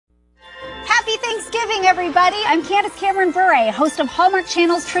Thanksgiving, everybody! I'm Candace Cameron Bure, host of Hallmark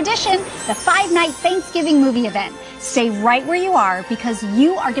Channel's Tradition, the 5-night Thanksgiving movie event. Stay right where you are because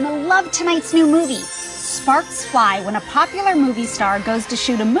you are going to love tonight's new movie. Sparks fly when a popular movie star goes to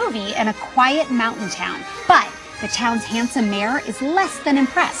shoot a movie in a quiet mountain town. But the town's handsome mayor is less than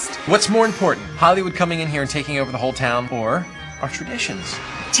impressed. What's more important, Hollywood coming in here and taking over the whole town, or our traditions?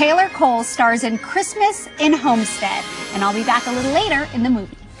 Taylor Cole stars in Christmas in Homestead, and I'll be back a little later in the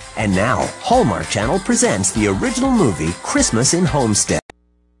movie. And now, Hallmark Channel presents the original movie, Christmas in Homestead.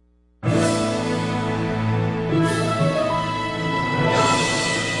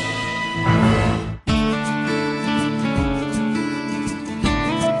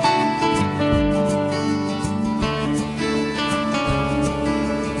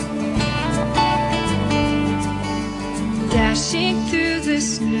 Dashing through the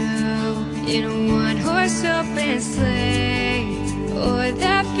snow in a one-horse open sleigh, o'er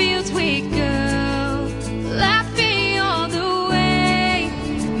the fields we go, laughing all the way.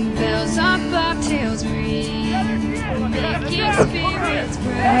 Bells on bobtails ring, making spirits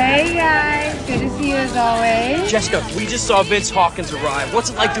bright. Hey guys, good to see you as always. Jessica, we just saw Vince Hawkins arrive. What's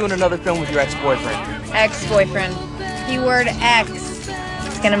it like doing another film with your ex-boyfriend? Ex-boyfriend. Keyword X.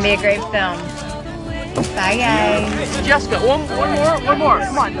 It's gonna be a great film. Bye guys. Hey, Jessica, one more. Come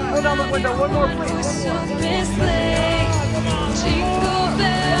on, pull down the window. One more, please.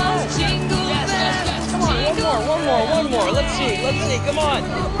 One more. Let's see. Come on.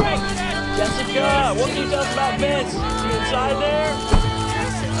 Jessica, what can you tell us about Vince? Is he inside there?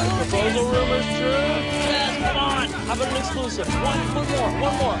 Proposal rumors true? Yes, come on. How about an exclusive? One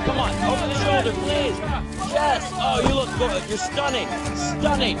more. Come on, over the shoulder, please. Yes. Oh, you look good. You're stunning,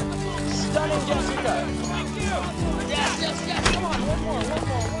 Jessica. Yes. Come on, one more.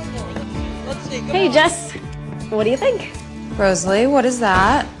 Let's see. Hey, Jess. What do you think? Rosalie, what is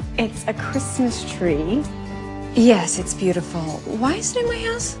that? It's a Christmas tree. Yes, it's beautiful. Why is it in my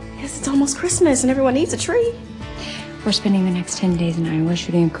house? Yes, it's almost Christmas and everyone needs a tree. We're spending the next 10 days in Iowa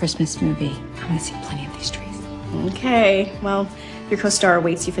shooting a Christmas movie. I'm gonna see plenty of these trees. Okay, well, your co-star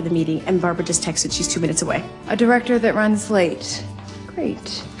awaits you for the meeting, and Barbara just texted she's 2 minutes away. A director that runs late.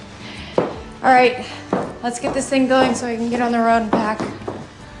 Great. All right, let's get this thing going so I can get on the road and pack.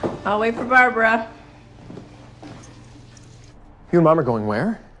 I'll wait for Barbara. You and Mom are going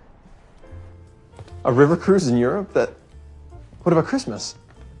where? A river cruise in Europe? What about Christmas?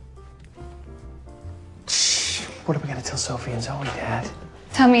 Shh. What are we gonna tell Sophie and Zoe, Dad?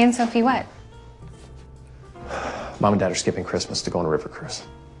 Tell me and Sophie what? Mom and Dad are skipping Christmas to go on a river cruise.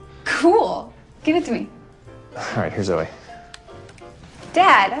 Cool. Give it to me. All right, here's Zoe.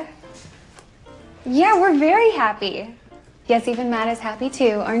 Dad. Yeah, we're very happy. Yes, even Matt is happy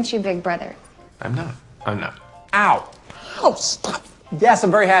too, aren't you, big brother? I'm not. Ow! Oh, stop. Yes, I'm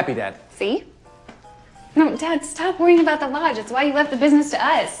very happy, Dad. See? No, Dad, stop worrying about the lodge. It's why you left the business to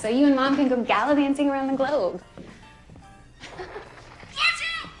us, so you and Mom can go gallivanting around the globe.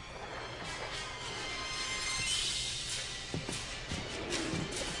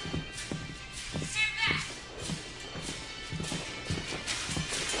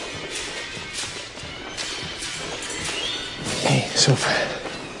 Hey, Sophie.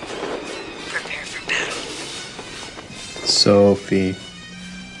 Prepare for battle. Sophie.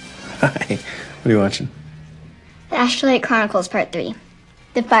 Hi. What are you watching? The Astrolite Chronicles Part 3.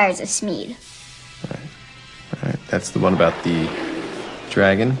 The Fires of Smeed. All right. That's the one about the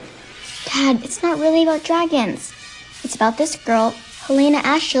dragon? Dad, it's not really about dragons. It's about this girl, Helena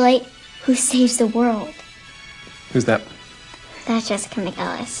Astrolite, who saves the world. Who's that? That's Jessica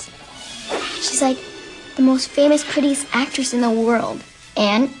McEllis. She's like the most famous, prettiest actress in the world.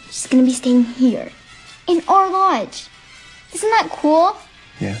 And she's gonna be staying here, in our lodge. Isn't that cool?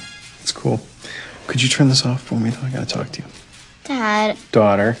 Yeah, it's cool. Could you turn this off for me, though? I gotta talk to you. Dad.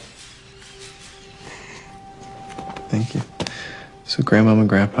 Daughter. Thank you. So Grandma and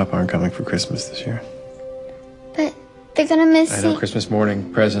Grandpapa aren't coming for Christmas this year. But they're gonna miss... I know, Christmas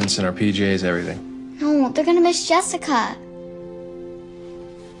morning, presents and our PJs, everything. No, they're gonna miss Jessica.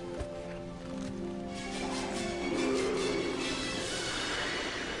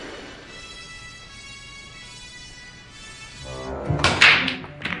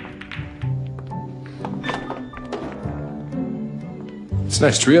 It's a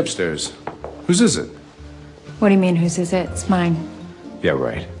nice tree upstairs. Whose is it? What do you mean, whose is it? It's mine. Yeah,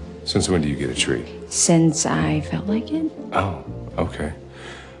 right. Since when do you get a tree? Since I felt like it. Oh, okay.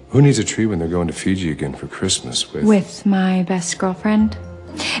 Who needs a tree when they're going to Fiji again for Christmas with... With my best girlfriend.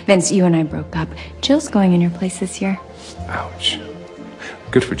 Vince, you and I broke up. Jill's going in your place this year. Ouch.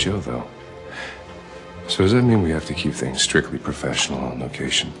 Good for Jill, though. So does that mean we have to keep things strictly professional on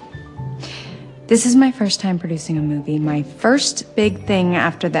location? This is my first time producing a movie, my first big thing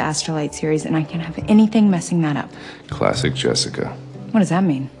after the Astrolight series, and I can't have anything messing that up. Classic Jessica. What does that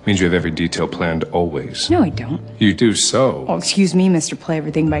mean? Means you have every detail planned always. No, I don't. You do so. Oh, excuse me, Mr. Play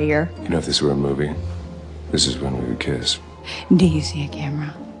Everything by Ear. You know, if this were a movie, this is when we would kiss. Do you see a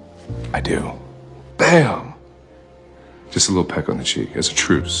camera? I do. Bam! Just a little peck on the cheek as a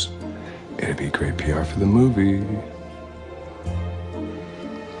truce. It'd be great PR for the movie.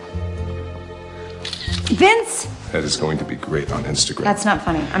 Vince! That is going to be great on Instagram. That's not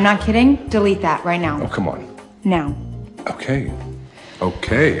funny. I'm not kidding. Delete that right now. Oh, come on. Now. Okay.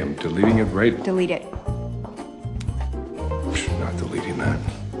 Okay, I'm deleting it right. Delete it. Not deleting that.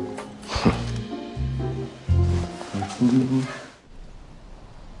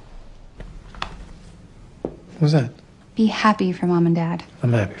 What was that? Be happy for Mom and Dad.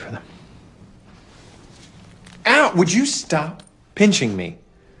 I'm happy for them. Ow! Would you stop pinching me?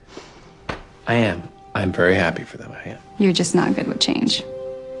 I am. I'm very happy for them. I am. You're just not good with change.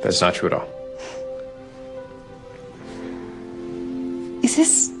 That's not true at all. Is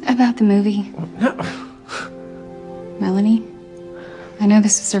this about the movie? No. Melanie? I know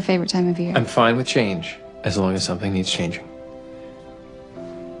this is her favorite time of year. I'm fine with change, as long as something needs changing.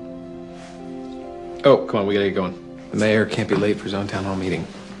 Oh, come on, we gotta get going. The mayor can't be late for his own town hall meeting.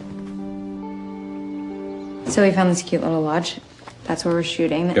 So we found this cute little lodge. That's where we're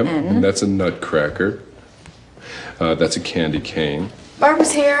shooting. Yep, and that's a nutcracker. That's a candy cane.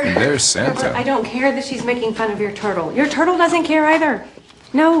 Barbara's here. And there's Santa. Barbara, I don't care that she's making fun of your turtle. Your turtle doesn't care either.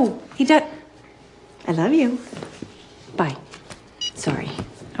 No, he does. I love you. Bye. Sorry.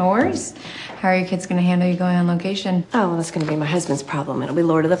 No worries. How are your kids going to handle you going on location? Oh, well, that's going to be my husband's problem. It'll be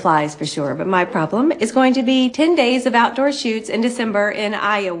Lord of the Flies for sure. But my problem is going to be 10 days of outdoor shoots in December in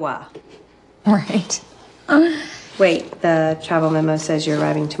Iowa. Right. Wait, the travel memo says you're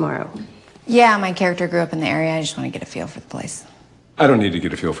arriving tomorrow. Yeah, my character grew up in the area. I just want to get a feel for the place. I don't need to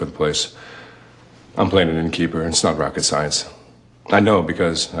get a feel for the place. I'm playing an innkeeper, and it's not rocket science. I know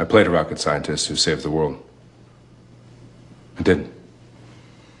because I played a rocket scientist who saved the world. I didn't.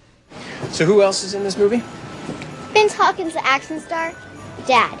 So who else is in this movie? Vince Hawkins, the action star.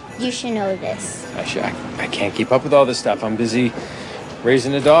 Dad, you should know this. I can't keep up with all this stuff. I'm busy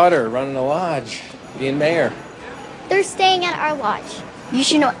raising a daughter, running a lodge, being mayor. They're staying at our lodge. You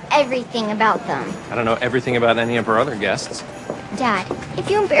should know everything about them. I don't know everything about any of our other guests. Dad, if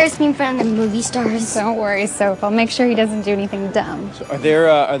you embarrass me in front of the movie stars... Don't worry, Soph. I'll make sure he doesn't do anything dumb. So are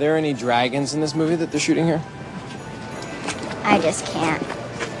there any dragons in this movie that they're shooting here? I just can't.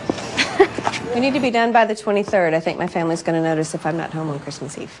 We need to be done by the 23rd. I think my family's going to notice if I'm not home on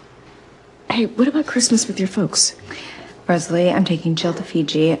Christmas Eve. Hey, what about Christmas with your folks? Rosalie, I'm taking Jill to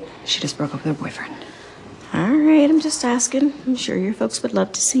Fiji. She just broke up with her boyfriend. All right, I'm just asking. I'm sure your folks would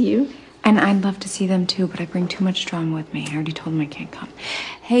love to see you. And I'd love to see them too, but I bring too much drama with me. I already told them I can't come.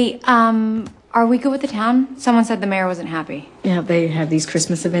 Hey, are we good with the town? Someone said the mayor wasn't happy. Yeah, they have these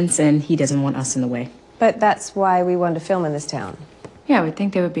Christmas events and he doesn't want us in the way. But that's why we wanted to film in this town. Yeah, I would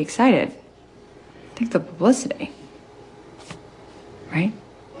think they would be excited. Think the publicity. Right?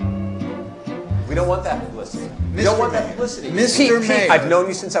 We don't want that publicity. We don't want that publicity. Mr. Mayor. I've known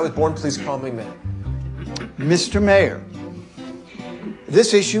you since I was born. Please call me Mayor. Mr. Mayor,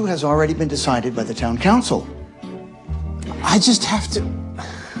 this issue has already been decided by the town council. I just have to...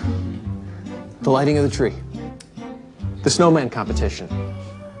 The lighting of the tree. The snowman competition.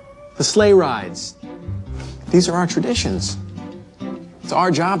 The sleigh rides. These are our traditions. It's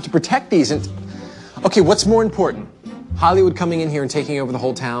our job to protect these and... Okay, what's more important? Hollywood coming in here and taking over the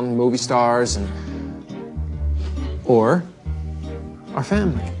whole town, movie stars, and... Or our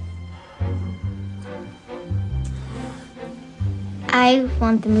family. I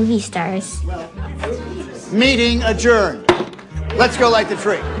want the movie stars. Meeting adjourned. Let's go light the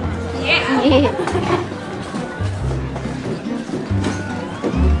tree. Yeah.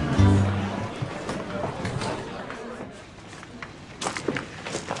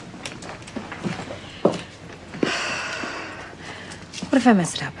 What if I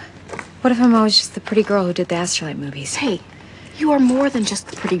messed it up? What if I'm always just the pretty girl who did the Astrolight movies? Hey, you are more than just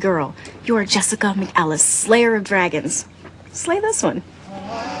the pretty girl. You are Jessica McAllis, Slayer of Dragons. Slay this one.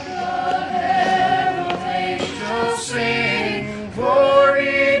 Sing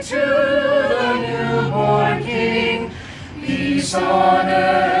glory to the newborn King. Peace on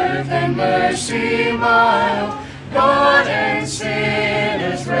earth and mercy mild. God and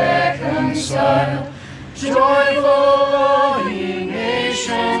sinners reconciled. Joyful all ye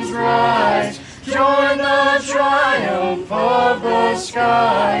nations rise. Join the triumph of the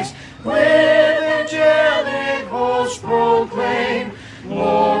skies. With angelic hosts proclaim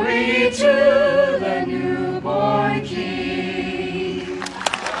glory to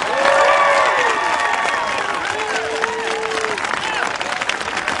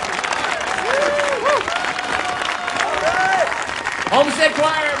Homestead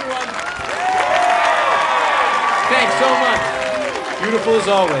Choir, everyone. Thanks so much. Beautiful as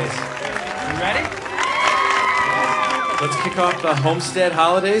always. You ready? Let's kick off the Homestead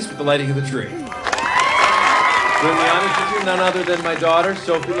holidays with the lighting of the tree. Doing the honors with you, none other than my daughter,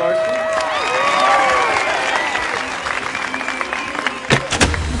 Sophie Larson.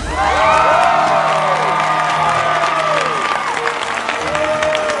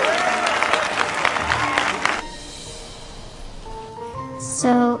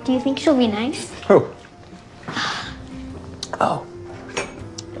 So, do you think she'll be nice? Who? Oh.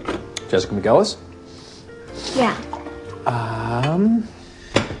 Jessica McGillis? Yeah.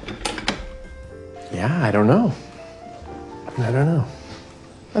 Yeah, I don't know.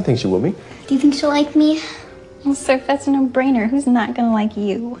 I think she will be. Do you think she'll like me? Well, Soph, that's a no-brainer. Who's not gonna like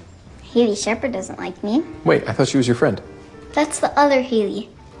you? Haley Shepherd doesn't like me. Wait, I thought she was your friend. That's the other Haley.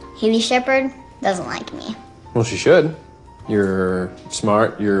 Haley Shepherd doesn't like me. Well, she should. You're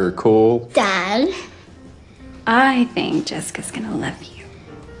smart, you're cool. Dad? I think Jessica's gonna love you.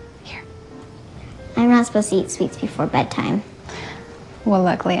 I'm not supposed to eat sweets before bedtime. Well,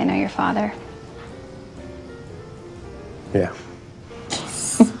 luckily I know your father. Yeah.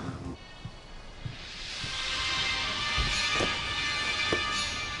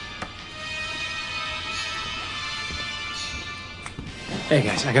 Hey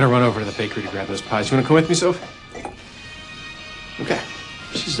guys, I gotta run over to the bakery to grab those pies. You wanna come with me, Soph? Okay.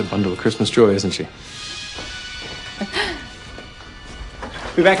 She's a bundle of Christmas joy, isn't she?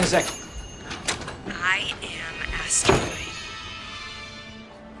 Be back in a sec. I am Asteroid.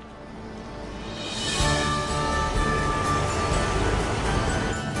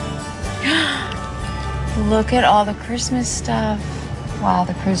 Look at all the Christmas stuff. Wow,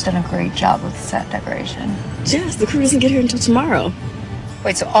 the crew's done a great job with set decoration. Jess, the crew doesn't get here until tomorrow.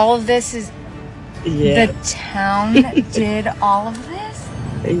 Wait, so all of this is... Yeah. The town did all of this?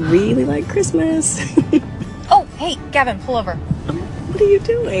 They really like Christmas. Oh, hey, Gavin, pull over. What are you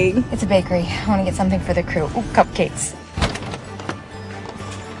doing? It's a bakery. I want to get something for the crew. Ooh, cupcakes.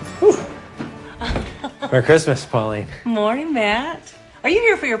 Merry Christmas, Pauline. Morning, Matt. Are you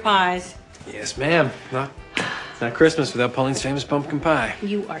here for your pies? Yes, ma'am. It's not Christmas without Pauline's famous pumpkin pie.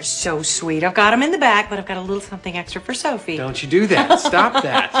 You are so sweet. I've got them in the back, but I've got a little something extra for Sophie. Don't you do that. Stop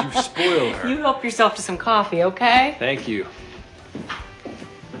that. You spoil her. You help yourself to some coffee, okay? Thank you.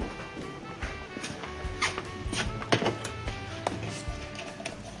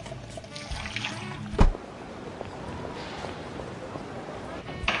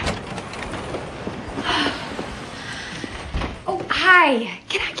 Oh, hi.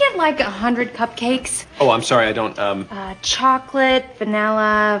 Can I get like 100 cupcakes? Oh, I'm sorry. I don't, Chocolate,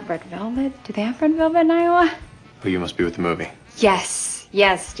 vanilla, red velvet. Do they have red velvet in Iowa? Oh, you must be with the movie. Yes.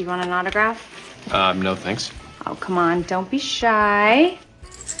 Yes. Do you want an autograph? No, thanks. Oh, come on. Don't be shy.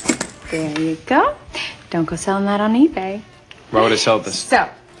 There you go. Don't go selling that on eBay. Why would I sell this? So,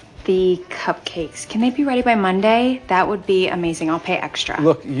 the cupcakes. Can they be ready by Monday? That would be amazing. I'll pay extra.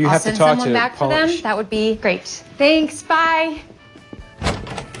 Look, you I'll have to send talk someone to back for Paula. them. That would be great. Thanks. Bye.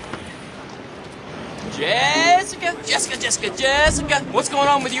 Jessica, what's going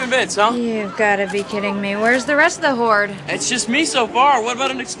on with you and Vince, huh? You've got to be kidding me. Where's the rest of the horde? It's just me so far. What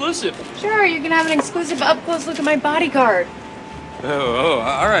about an exclusive? Sure, you can have an exclusive up-close look at my bodyguard. Oh,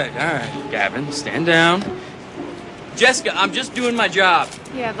 all right. Gavin, stand down. Jessica, I'm just doing my job.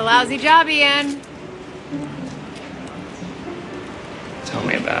 You have a lousy job, Ian. Tell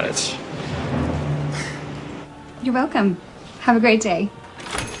me about it. You're welcome. Have a great day.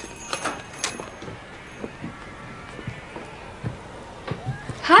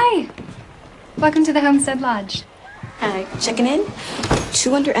 Hi. Welcome to the Homestead Lodge. Checking in.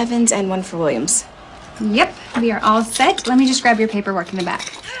 2 under Evans and 1 for Williams. Yep, we are all set. Let me just grab your paperwork in the back.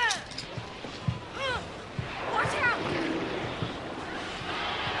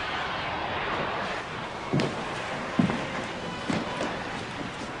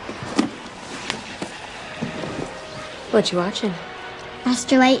 What you watching?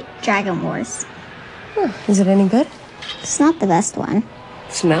 Astrolite Dragon Wars. Is it any good? It's not the best one.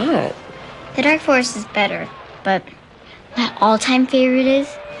 It's not. The Dark Forest is better, but my all-time favorite is...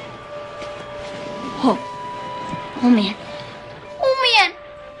 Oh man. Oh man!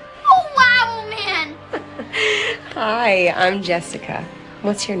 Oh wow, oh man! Hi, I'm Jessica.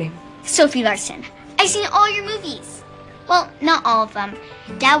 What's your name? Sophie Larson. I've seen all your movies. Well, not all of them.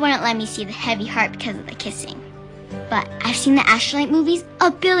 Dad wouldn't let me see The Heavy Heart because of the kissing. But I've seen the Astrolite movies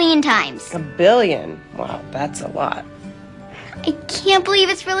 1 billion times. 1 billion? Wow, that's a lot. I can't believe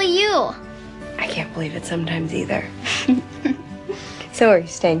it's really you. I can't believe it sometimes either. So are you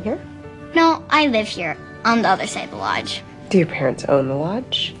staying here? No, I live here, on the other side of the lodge. Do your parents own the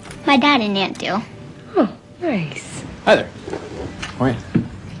lodge? My dad and aunt do. Oh, nice. Hi there. How are you?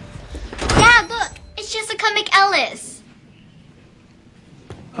 Dad, look! It's Jessica McEllis.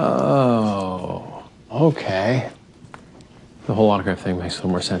 Oh, okay. The whole autograph thing makes a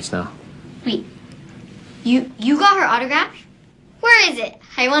little more sense now. Wait, you got her autograph? Where is it?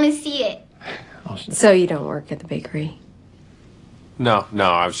 I want to see it. So you don't work at the bakery? No,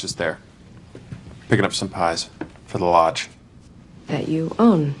 I was just there. Picking up some pies for the lodge. That you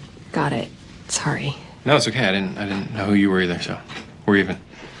own. Got it. Sorry. No, it's okay. I didn't know who you were either, so we're even.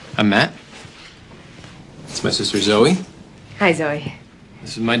 I'm Matt. It's my sister Zoe. Hi, Zoe.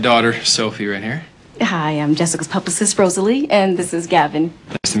 This is my daughter Sophie right here. Hi, I'm Jessica's publicist, Rosalie, and this is Gavin.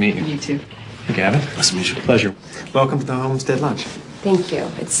 Nice to meet you. You too. Hey, Gavin. Nice to meet you. Pleasure. Welcome to the Homestead Lodge. Thank you.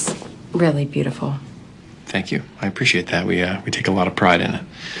 It's really beautiful. Thank you. I appreciate that. We take a lot of pride in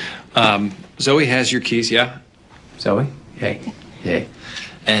it. Zoe has your keys, yeah? Zoe? Yay. Yay.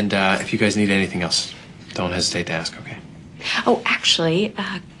 And if you guys need anything else, don't hesitate to ask, okay? Oh, actually,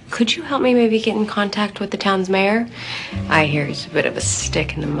 could you help me maybe get in contact with the town's mayor? I hear he's a bit of a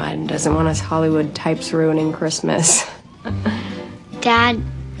stick in the mud and doesn't want us Hollywood types ruining Christmas. Dad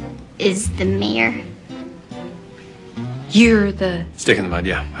is the mayor. You're the... Stick in the mud,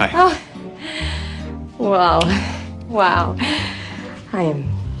 yeah. Hi. Oh. Wow. I am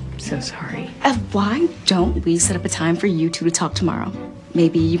so sorry. Why don't we set up a time for you two to talk tomorrow?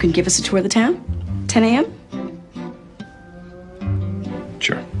 Maybe you can give us a tour of the town? 10 a.m.?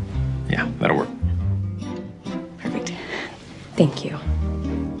 Sure. Yeah, that'll work. Perfect. Thank you.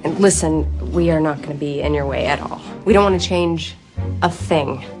 And listen, we are not going to be in your way at all. We don't want to change a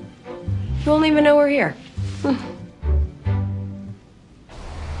thing. You won't even know we're here.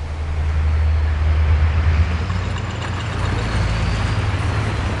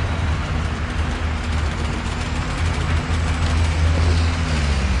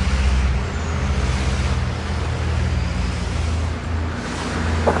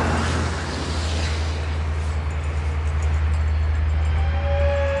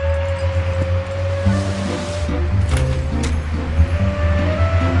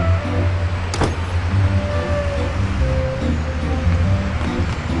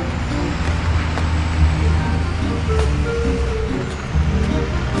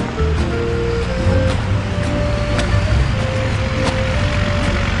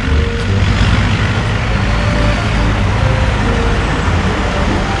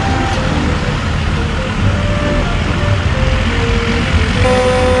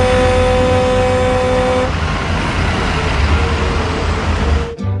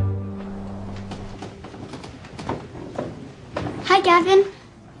 Hi, Gavin.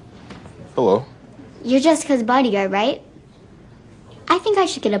 Hello. You're Jessica's bodyguard, right? I think I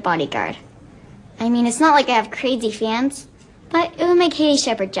should get a bodyguard. I mean, it's not like I have crazy fans, but it would make Katie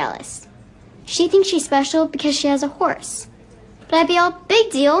Shepherd jealous. She thinks she's special because she has a horse. But I'd be all,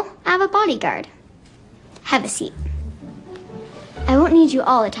 big deal, I have a bodyguard. Have a seat. I won't need you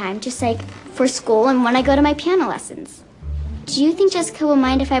all the time, just like for school and when I go to my piano lessons. Do you think Jessica will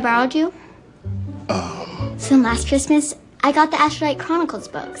mind if I borrowed you? So last Christmas, I got the Astrolite Chronicles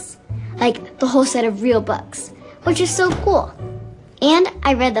books. Like the whole set of real books, which is so cool. And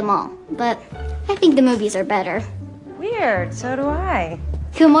I read them all, but I think the movies are better. Weird, so do I.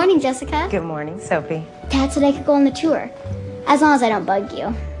 Good morning, Jessica. Good morning, Sophie. Dad said I could go on the tour, as long as I don't bug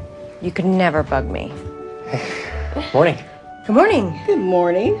you. You could never bug me. Morning. Good morning. Good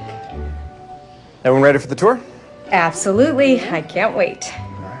morning. Everyone ready for the tour? Absolutely. I can't wait.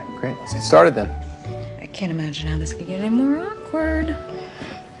 All right, great. Let's get started then. I can't imagine how this could get any more awkward.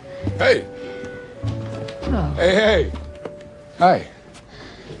 Hey. Oh. Hey. Hi.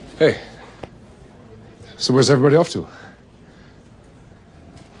 Hey. So where's everybody off to?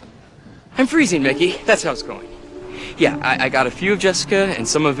 I'm freezing, Mickey. That's how it's going. Yeah, I got a few of Jessica and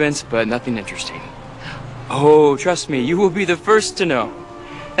some of Vince, but nothing interesting. Oh, trust me, you will be the first to know.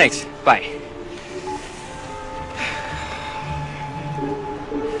 Thanks. Bye.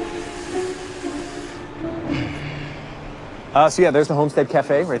 So yeah, there's the Homestead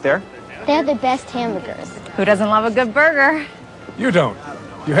Cafe right there. They have the best hamburgers. Who doesn't love a good burger? You don't.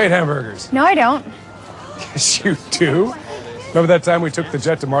 You hate hamburgers. No, I don't. Yes, you do. Remember that time we took the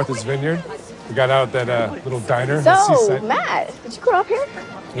jet to Martha's Vineyard? We got out at that little diner. at So, Seaside. Matt, did you grow up here?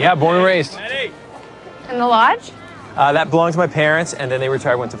 Yeah, born and raised. In the lodge? That belonged to my parents, and then they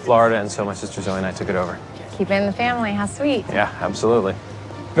retired, went to Florida, and so my sister Zoe and I took it over. Keep it in the family. How sweet. Yeah, absolutely.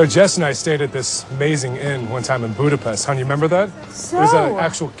 No, Jess and I stayed at this amazing inn one time in Budapest. Hon, you remember that? So, There's an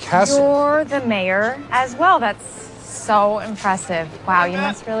actual castle. You're the mayor as well. That's so impressive. Wow, you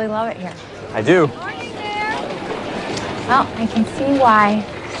must really love it here. I do. Well, I can see why.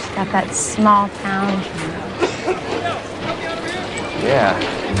 It's got that small town. Yeah.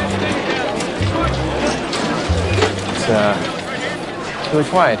 It's really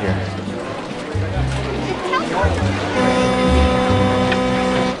quiet here.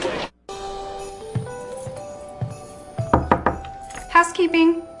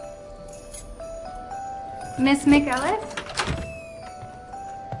 Housekeeping. Miss McEllis?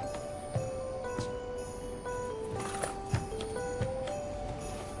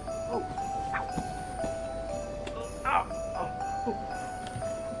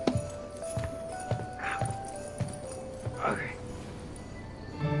 Okay.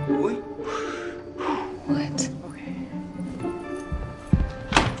 What?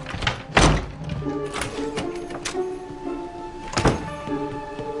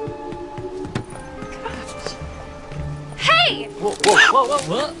 Hey! Whoa, whoa, whoa,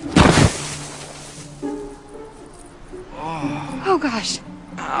 whoa, whoa. Oh gosh.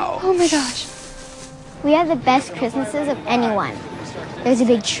 Ow. Oh my gosh. We have the best Christmases of anyone. There's a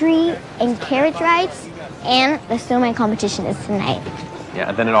big tree and carriage rides, and the snowman competition is tonight. Yeah,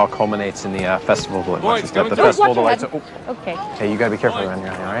 and then it all culminates in the Festival of Lights. Boys, It's got the coming Festival of through. Lights. Oh. Okay. Hey, you gotta be careful around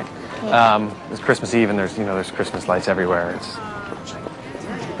here, all right? Yeah. It's Christmas Eve, and there's Christmas lights everywhere. It's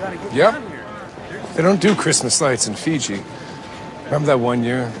Yep. They don't do Christmas lights in Fiji. Remember that one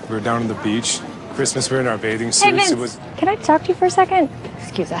year we were down on the beach? Christmas, we were in our bathing suits. Hey, Vince, It was. can I talk to you for a second?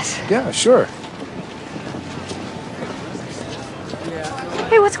 Excuse us. Yeah, sure.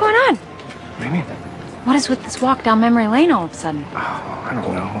 Hey, what's going on? What do you mean? What is with this walk down memory lane all of a sudden? Oh, I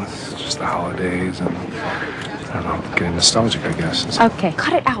don't know. It's just the holidays and I don't know, getting nostalgic, I guess. Okay,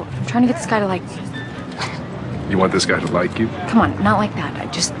 cut it out. I'm trying to get this guy to like. You want this guy to like you? Come on, not like that.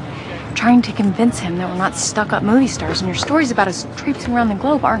 I'm just trying to convince him that we're not stuck-up movie stars, and your stories about us traipsing around the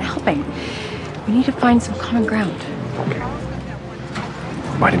globe aren't helping. We need to find some common ground. Okay.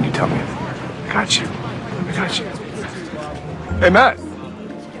 Why didn't you tell me? I got you. I got you. Hey, Matt.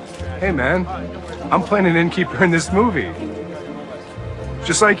 Hey, man. I'm playing an innkeeper in this movie.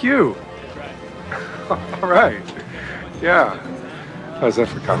 Just like you. All right. Yeah. How's that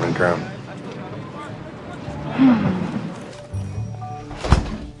for common ground?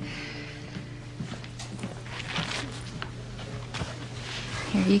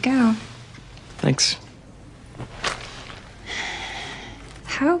 Here you go. Thanks.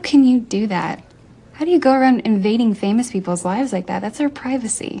 How can you do that? How do you go around invading famous people's lives like that? That's their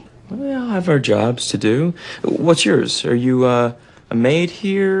privacy. We all have our jobs to do. What's yours? Are you a maid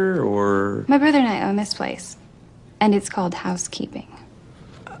here, or...? My brother and I own this place, and it's called housekeeping.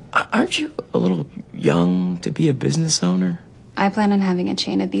 Aren't you a little young to be a business owner? I plan on having a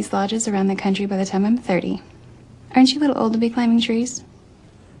chain of these lodges around the country by the time I'm 30. Aren't you a little old to be climbing trees?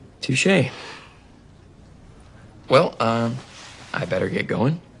 Touche. Well, I better get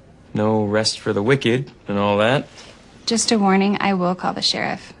going. No rest for the wicked and all that. Just a warning, I will call the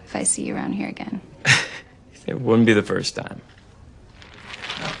sheriff if I see you around here again. It wouldn't be the first time.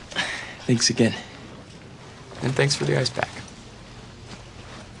 Thanks again. And thanks for the ice pack.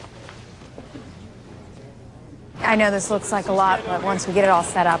 I know this looks like a lot, but once we get it all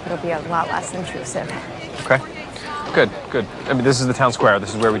set up, it'll be a lot less intrusive. okay. Good, good. I mean, this is the town square.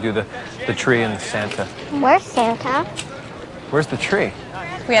 This is where we do the tree and Santa. Where's Santa? Where's the tree?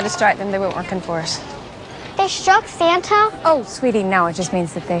 We had to strike them. They weren't working for us. They struck Santa? Oh, sweetie, no. It just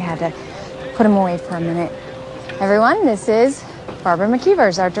means that they had to put him away for a minute. Everyone, this is Barbara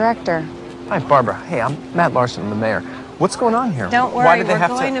McKeevers, our director. Hi, Barbara. Hey, I'm Matt Larson, the mayor. What's going on here? Don't Why worry, did they we're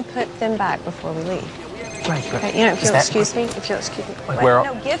have going to put them back before we leave. Right, right. Okay, you know, if Is you'll that- excuse me, if you'll excuse me. Wait, where-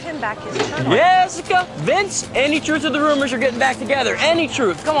 No, give him back his turn. Jessica, Vince, any truth of the rumors are getting back together? Any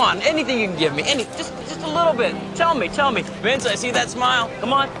truth? Come on, anything you can give me. Just a little bit. Tell me. Vince, I see that smile.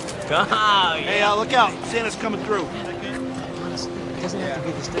 Come on. Hey, look out. Santa's coming through.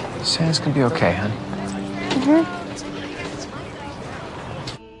 Santa's gonna be okay, hon.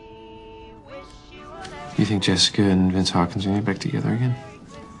 You think Jessica and Vince Hawkins are gonna get back together again?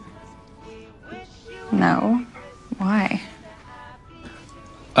 No. Why?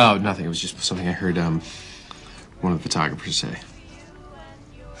 Oh, nothing. It was just something I heard one of the photographers say.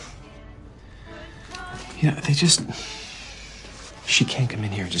 Yeah, they just... She can't come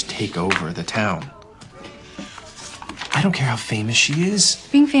in here and just take over the town. I don't care how famous she is.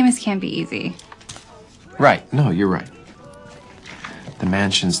 Being famous can't be easy. Right. No, you're right. The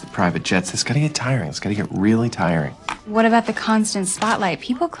mansions, the private jets, it's gotta get tiring. It's gotta get really tiring. What about the constant spotlight?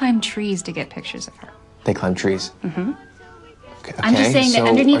 People climb trees to get pictures of her. They climb trees. Mm-hmm. Okay, I'm just saying so that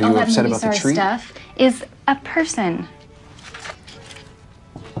underneath are all you that upset movie about the star tree? stuff is a person.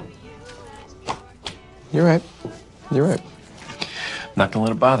 You're right. You're right. I'm not gonna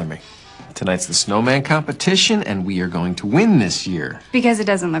let it bother me. Tonight's the snowman competition, and we are going to win this year. Because it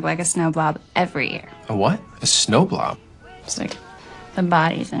doesn't look like a snow blob every year. A what? A snow blob? It's like the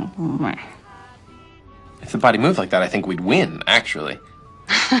bodies and... If the body moved like that, I think we'd win, actually.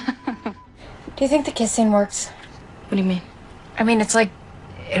 Do you think the kiss scene works? What do you mean? I mean, it's like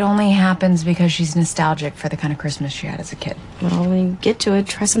it only happens because she's nostalgic for the kind of Christmas she had as a kid. Well, when you get to it,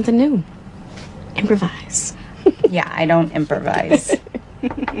 try something new. Improvise. Yeah, I don't improvise.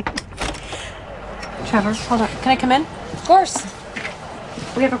 Trevor, hold on. Can I come in? Of course.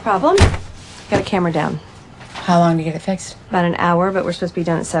 We have a problem. Got a camera down. How long to get it fixed? About an hour, but we're supposed to be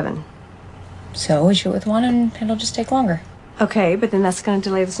done at 7. So we shoot with one and it'll just take longer. Okay, but then that's going to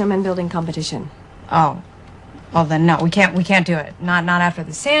delay the snowman building competition. Oh. Well then no, we can't do it. Not after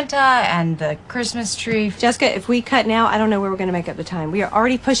the Santa and the Christmas tree. Jessica, if we cut now, I don't know where we're going to make up the time. We are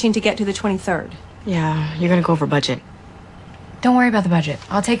already pushing to get to the 23rd. Yeah, you're gonna go over budget. Don't worry about the budget.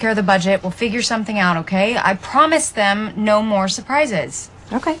 I'll take care of the budget. We'll figure something out, okay? I promise them no more surprises.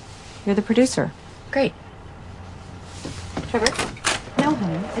 Okay. You're the producer. Great. Trevor? No,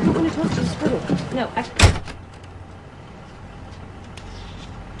 honey. I don't want to talk to you. Screw. No,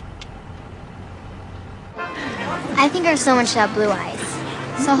 I think our snowman should have blue eyes,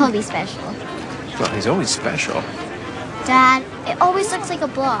 so he'll be special. Well, he's always special. Dad, it always looks like a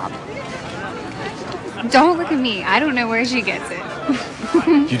blob. Don't look at me. I don't know where she gets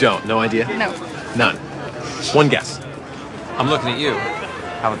it. You don't? No idea? No. None. One guess. I'm looking at you.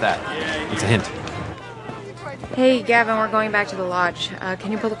 How about that? It's a hint. Hey, Gavin, we're going back to the lodge.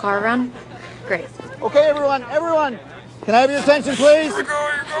 Can you pull the car around? Great. Okay, everyone, can I have your attention, please?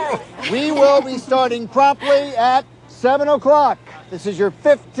 We will be starting promptly at 7 o'clock. This is your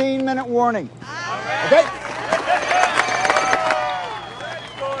 15-minute warning. Okay?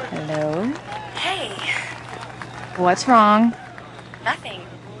 Hello? Hey, What's wrong? nothing.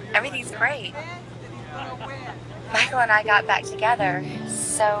 Everything's great. Michael and I got back together,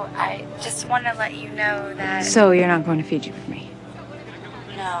 so I just want to let you know that... So you're not going to Fiji with me?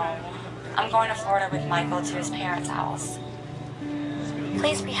 No. I'm going to Florida with Michael to his parents' house.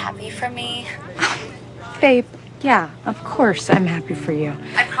 Please be happy for me. Babe, yeah, of course I'm happy for you.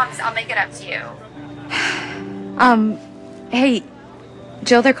 I promise I'll make it up to you. Hey,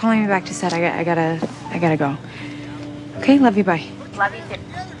 Jill, they're calling me back to set. I gotta go. Okay, love you, bye. Love you too.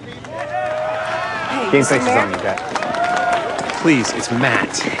 Hey, Game face is on you, Dad. Please, it's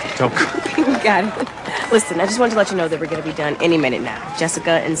Matt. Don't go. You got it. Listen, I just wanted to let you know that we're going to be done any minute now.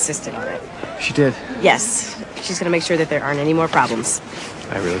 Jessica insisted on it. She did. Yes. She's going to make sure that there aren't any more problems.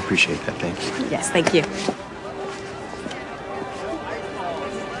 I really appreciate that. Thank you. Yes, thank you.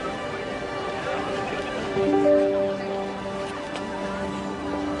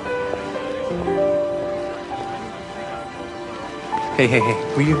 Hey.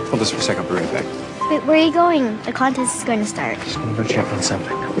 Will you hold this for a second? I'll be right back. Wait, where are you going? The contest is going to start. Just gonna go check on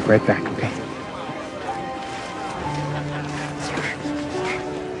something. I'll be right back, okay?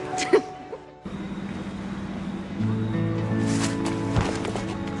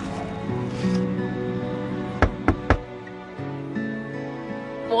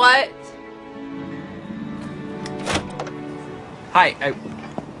 What? Hi.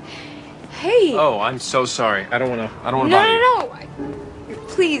 Hey. Oh, I'm so sorry. I don't wanna bother you. No.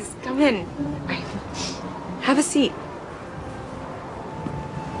 Please, come in. Have a seat.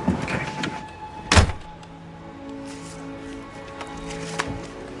 Okay.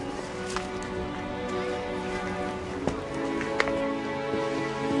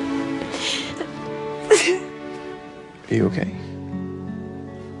 Are you okay?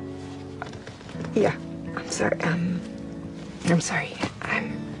 Yeah. I'm sorry. I'm sorry.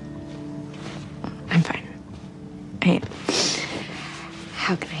 I'm fine. Hey.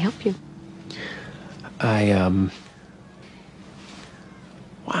 How can I help you?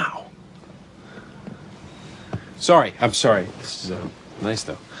 Wow. Sorry. I'm sorry. This is nice,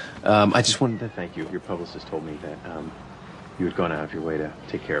 though. I just wanted to thank you. Your publicist told me that you had gone out of your way to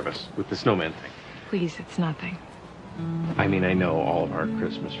take care of us with the snowman thing. Please, it's nothing. I mean, I know all of our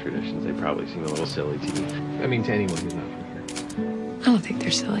Christmas traditions. They probably seem a little silly to you. I mean, to anyone who's not from I don't think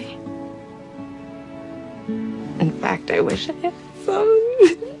they're silly. In fact, I wish I had a phone.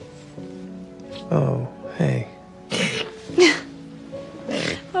 here. Oh, hey.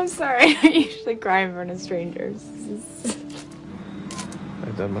 I'm sorry. I usually cry in front of strangers.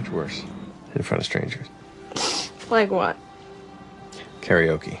 I've done much worse in front of strangers. Like what?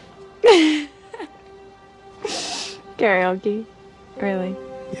 Karaoke. Karaoke? Really?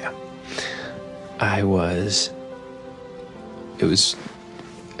 Yeah. It was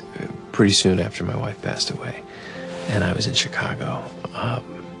pretty soon after my wife passed away. and I was in Chicago.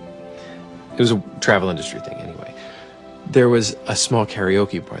 It was a travel industry thing anyway. There was a small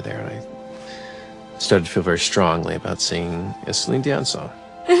karaoke bar there, and I started to feel very strongly about singing a Celine Dion song.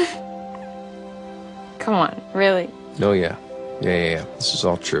 Come on, really? Oh, yeah. Yeah. This is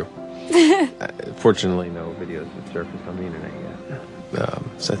all true. Fortunately, no videos have surfaced on the internet yet.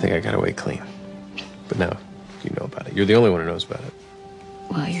 So I think I got away clean. But now you know about it. You're the only one who knows about it.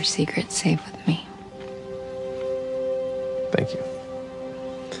 Well, your secret's safe with me. Thank you.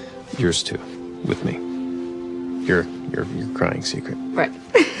 Yours too, with me. Your crying secret. Right.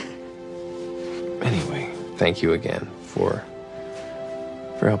 Anyway, thank you again for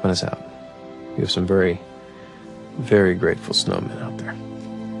helping us out. You have some very, very grateful snowmen out there.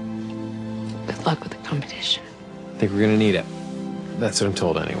 Good luck with the competition. I think we're gonna need it. That's what I'm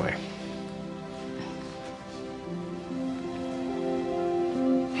told anyway.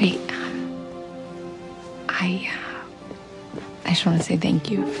 Hey, I just want to say thank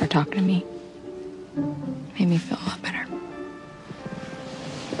you for talking to me. Made me feel a lot better.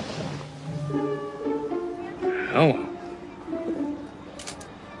 Oh.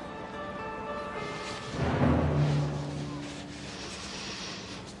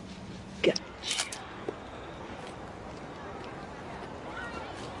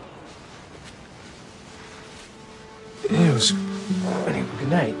 It was... Anyway, good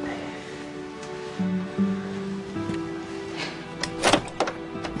night.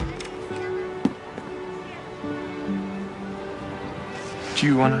 Do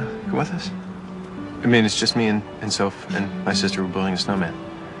you want to go with us? I mean, it's just me and Soph and my sister were building a snowman.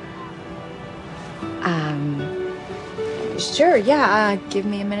 Sure, yeah. Give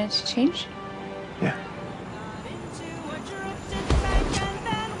me a minute to change. Yeah.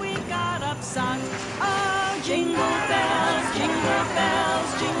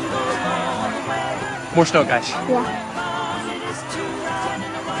 More snow, guys. Yeah.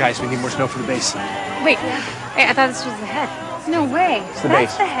 Guys, we need more snow for the base. Wait, I thought this was the head. No way. It's the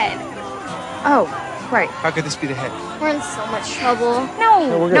That's base. the head. Oh, right. How could this be the head? We're in so much trouble.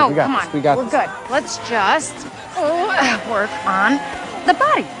 No, we're good. We got come this. on. We got We're this. good. Let's just work on the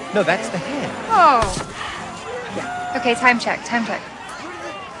body. No, that's the head. Oh. Okay, time check.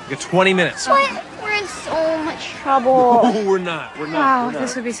 You got 20 minutes. What? We're in so much trouble. No, we're not. We're not. Wow, We're not.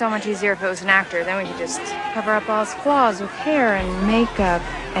 this would be so much easier if it was an actor. Then we could just cover up all his flaws with hair and makeup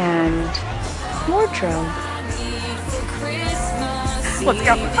and wardrobe. Let's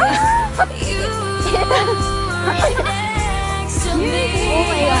go. Oh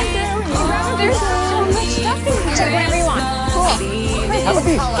my god. There's so much stuff in here. Take whatever you want. Cool. How about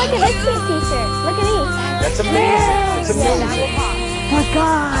these? Look at this cute t-shirt. Look at these. That's amazing. It's amazing. Oh my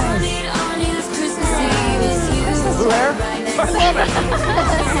god. Blue hair? I love it.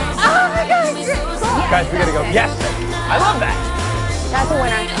 Oh my god. Cool. Guys, we gotta go. Yes. I love that. That's a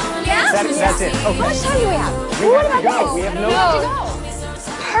winner. Yeah? That's it. Okay. How much time do we have? We have to go. We have no time.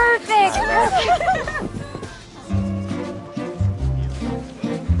 Perfect.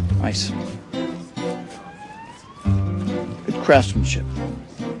 Nice. Good craftsmanship.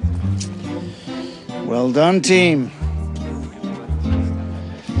 Well done, team.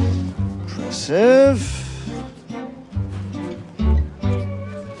 Impressive.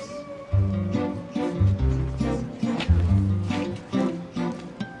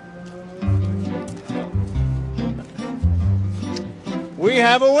 We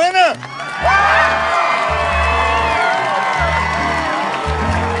have a winner!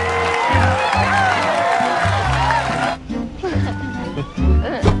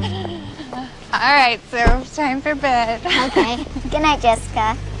 All right, so time for bed. Okay. Good night,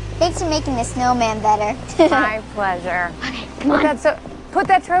 Jessica. Thanks for making the snowman better. My pleasure. Okay, come on. Put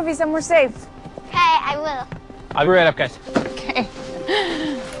that trophy somewhere safe. Okay, I will. I'll be right up, guys. Okay.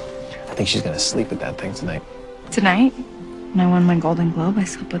 I think she's gonna sleep with that thing tonight. Tonight, when I won my Golden Globe, I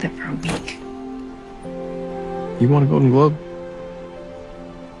slept with it for a week. You want a Golden Globe?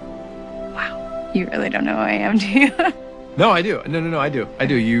 Wow. You really don't know who I am, do you? No, I do. No, I do. I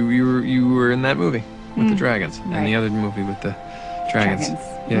do. You were in that movie with the dragons, right. and the other movie with the dragons.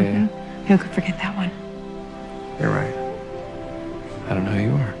 Yeah. Who could forget that one? You're right. I don't know who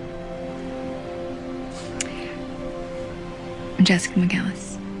you are. I'm Jessica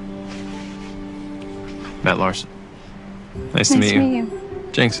McGillis. Matt Larson. Nice to meet you. you.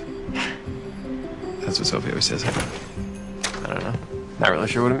 Jinx. That's what Sophie always says. I don't know. Not really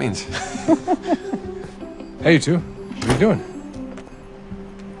sure what it means. Hey, you two. What are you doing?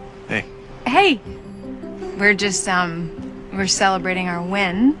 Hey. Hey, we're just we're celebrating our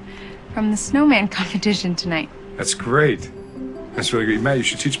win from the snowman competition tonight. That's great. That's really great. Matt, you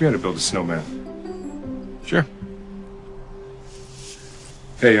should teach me how to build a snowman. Sure.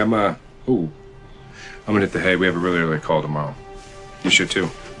 Hey, I'm gonna hit the hay. We have a really early call tomorrow. You should too.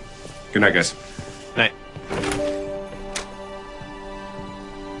 Good night, guys. Night.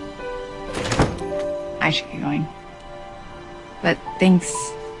 I should get going. But thanks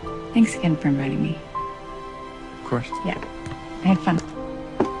again for inviting me. Of course. Yeah, I had fun.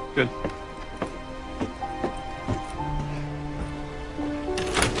 Good.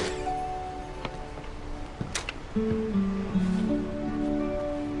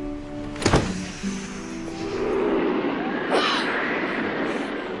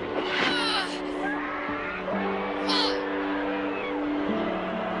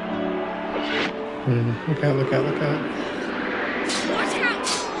 Look out, look out, look out. Watch out!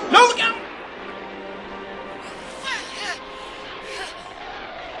 No, look out!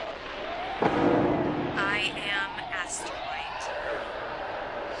 I am asteroid.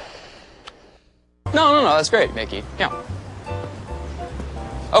 No, that's great, Mickey. Yeah.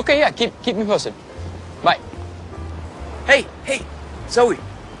 Okay, yeah, keep me posted. Bye. Hey, Zoe.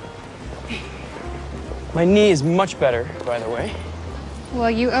 My knee is much better, by the way. Well,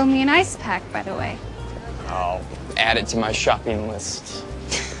 you owe me an ice pack, by the way. I'll add it to my shopping list.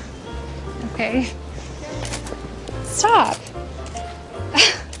 Okay. Stop.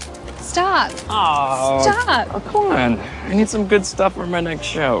 Stop. Oh, Stop. Oh, come on. I need some good stuff for my next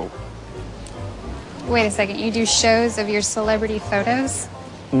show. Wait a second. You do shows of your celebrity photos?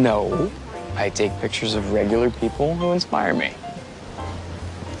 No, I take pictures of regular people who inspire me.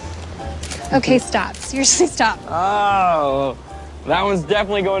 Okay, stop. Seriously, stop. Oh, that one's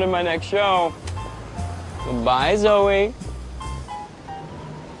definitely going to my next show. Goodbye, Zoe.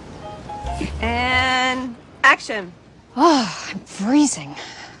 And action. Oh, I'm freezing. I'm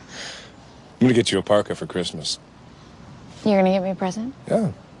gonna get you a parka for Christmas. You're gonna get me a present?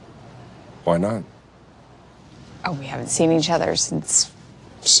 Yeah. Why not? Oh, we haven't seen each other since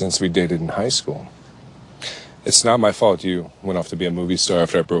Since we dated in high school. It's not my fault you went off to be a movie star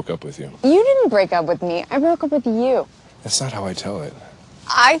after I broke up with you. You didn't break up with me. I broke up with you. That's not how I tell it.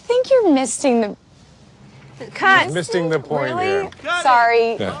 I think you're missing the... Cut. You're missing the point here.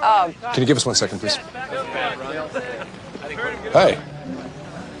 Sorry. Yeah. Can you give us 1 second, please? Hi.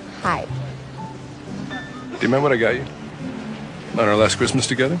 Hi. Do you remember what I got you? On our last Christmas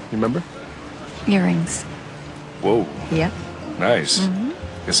together? You remember? Earrings. Whoa. Yep. Nice. Mhm.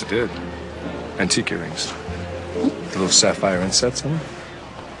 Yes, it did. Antique earrings. The little sapphire insets on them.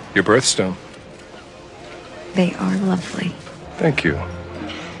 Your birthstone. They are lovely. Thank you.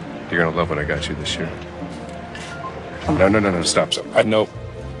 You're gonna love what I got you this year. No, stop. I know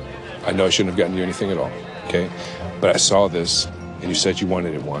I shouldn't have gotten you anything at all, okay? But I saw this, and you said you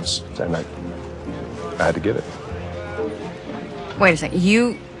wanted it once, and I had to get it. Wait a second.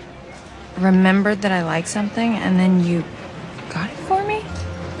 You remembered that I liked something and then you got it for me?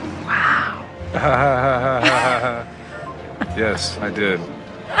 Wow. Yes, I did. You're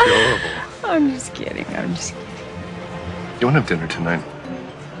horrible. I'm just kidding. You want to have dinner tonight?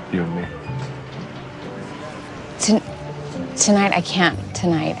 You and me? Tonight I can't.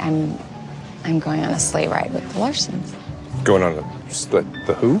 Tonight I'm going on a sleigh ride with the Larsons. Going on the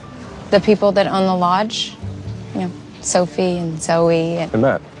who? The people that own the lodge. You know, Sophie and Zoe And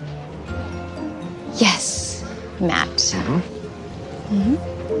Matt. Yes, Matt. Mm-hmm.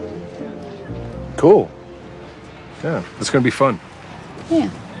 Cool. Yeah, it's gonna be fun. Yeah.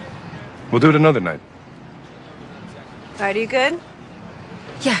 We'll do it another night. All right, are you good?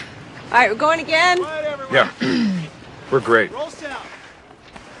 Yeah. All right, we're going again. Yeah. We're great.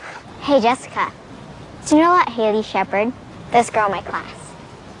 Hey, Jessica. Do you know that Haley Shepherd? This girl in my class.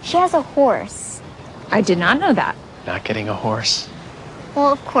 She has a horse. I did not know that. Not getting a horse.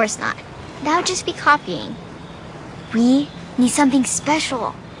 Well, of course not. That would just be copying. We need something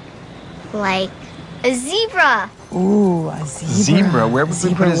special. Like a zebra. Ooh, a zebra. Zebra? Where would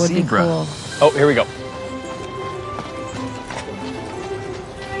we put a zebra? Cool. Oh, here we go.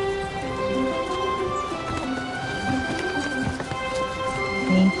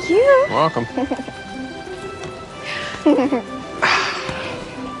 Thank you. You're welcome.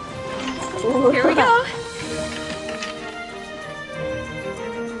 Here we go.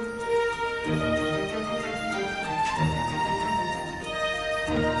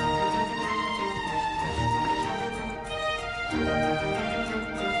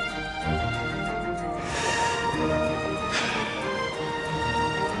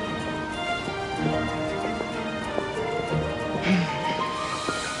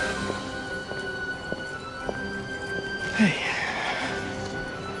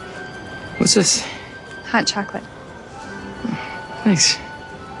 What's this? Hot chocolate. Thanks.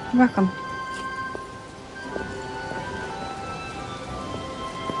 You're welcome.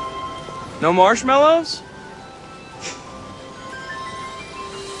 No marshmallows?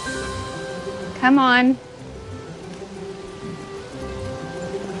 Come on.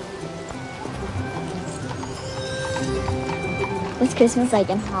 What's Christmas like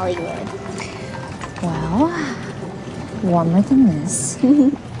in Hollywood? Well, warmer than this.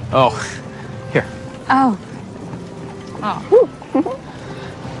 Oh, here. Oh. Oh.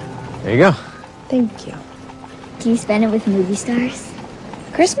 There you go. Thank you. Do you spend it with movie stars?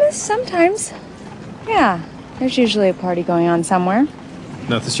 Christmas? Sometimes. Yeah, there's usually a party going on somewhere.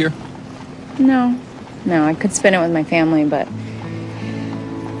 Not this year? No. No, I could spend it with my family, but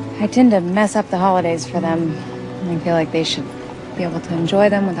I tend to mess up the holidays for them. I feel like they should be able to enjoy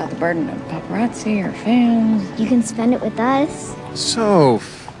them without the burden of paparazzi or fans. You can spend it with us. So...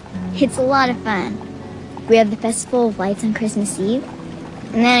 It's a lot of fun. We have the Festival of Lights on Christmas Eve,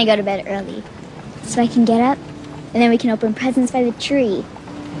 and then I go to bed early, so I can get up, and then we can open presents by the tree.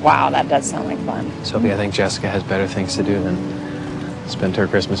 Wow, that does sound like fun. Sophie, I think Jessica has better things to do than spend her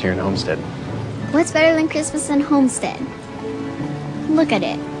Christmas here in Homestead. What's better than Christmas in Homestead? Look at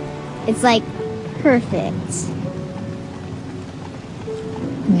it. It's like perfect.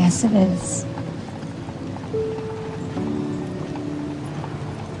 Yes, it is.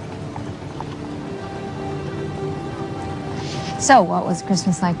 So, what was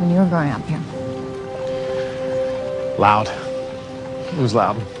Christmas like when you were growing up here? Loud. It was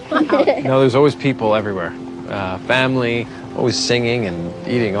loud. There's always people everywhere. Family, always singing and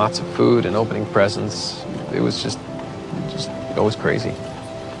eating lots of food and opening presents. It was just always crazy.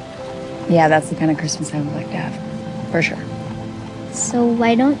 Yeah, that's the kind of Christmas I would like to have. For sure. So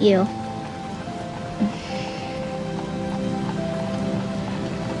why don't you?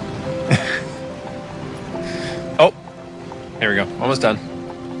 Oh, there we go. Almost done.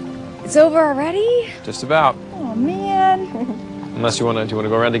 It's over already? Just about. Oh, man. Unless you want to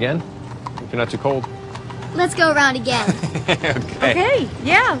go around again? If you're not too cold. Let's go around again. Okay,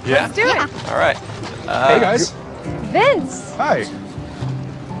 yeah, let's do it. All right. Hey, guys. Vince. Hi.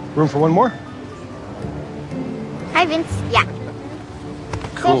 Room for one more? Hi, Vince. Yeah.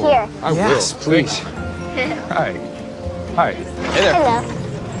 Cool. Sit here. I Yes, will. please. Hi. Hi. Hey there.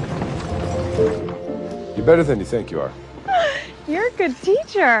 Hello. You're better than you think you are. You're a good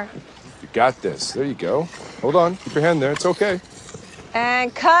teacher. You got this. There you go. Hold on. Keep your hand there. It's okay.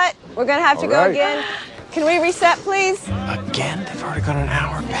 And cut. We're gonna have to All go right. again. Can we reset, please? Again? They've already got an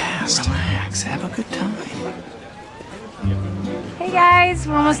hour past. Relax. Have a good time. Hey, guys,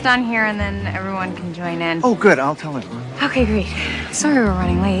 we're almost done here, and then everyone can join in. Oh, good. I'll tell everyone. Okay, great. Sorry we're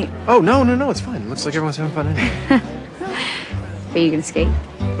running late. Oh, no. It's fine. Looks like everyone's having fun anyway. Are you gonna skate?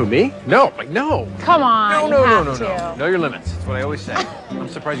 Who, me? No. No. Come on. No. you have to. Know your limits. That's what I always say. I'm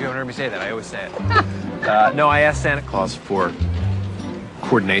surprised you haven't heard me say that. I always say it. No, I asked Santa Claus for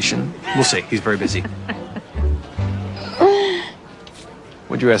coordination. We'll see. He's very busy.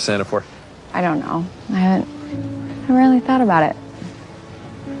 What'd you ask Santa for? I don't know. I haven't really thought about it.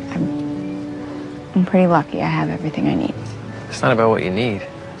 I'm pretty lucky. I have everything I need. It's not about what you need.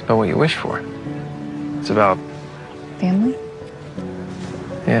 It's about what you wish for. It's about... Family?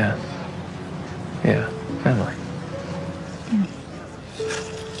 Yeah, family.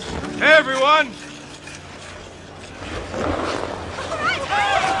 Hey, everyone.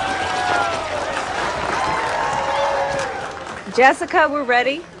 Jessica, we're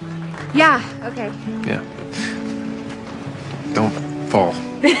ready. Yeah, okay. Yeah. Don't fall.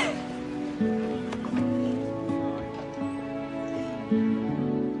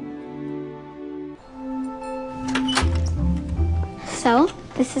 So,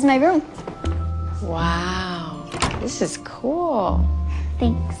 this is my room. Wow, this is cool.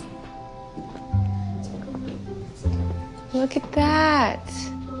 Thanks. Look at that.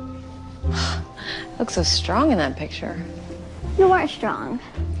 Looks so strong in that picture. You are strong.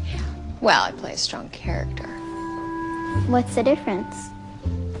 Well, I play a strong character. What's the difference?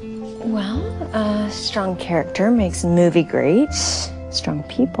 Well, a strong character makes a movie great. Strong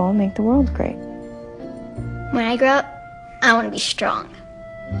people make the world great. When I grow up, I want to be strong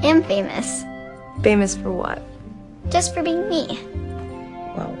and famous. Famous for what? Just for being me.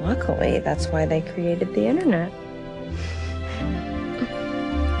 Well, luckily, that's why they created the internet.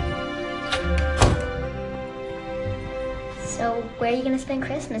 So, where are you going to spend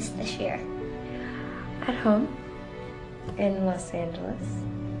Christmas this year? At home. In Los Angeles.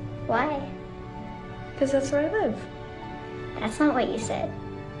 Why? Because that's where I live. That's not what you said.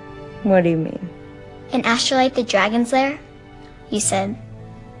 What do you mean? In Astrolight the Dragon's Lair, you said,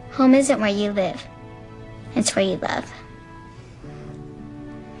 home isn't where you live. It's where you love.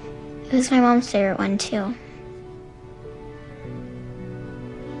 It was my mom's favorite one, too.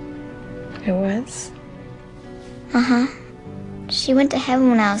 It was? Uh-huh. She went to heaven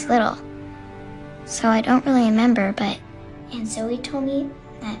when I was little. So I don't really remember, but Aunt Zoe told me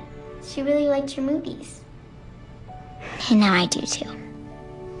that she really liked your movies. And now I do too.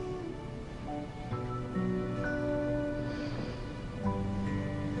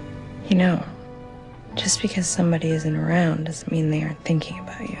 You know, just because somebody isn't around doesn't mean they aren't thinking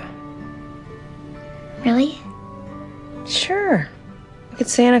about you. Really? Sure. Look at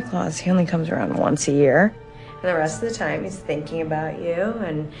Santa Claus. He only comes around once a year. And the rest of the time he's thinking about you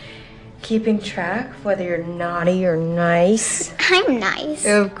and keeping track of whether you're naughty or nice. I'm nice.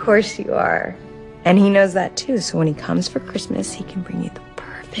 Of course you are. And he knows that too, so when he comes for Christmas, he can bring you the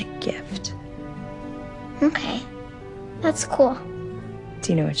perfect gift. Okay. That's cool.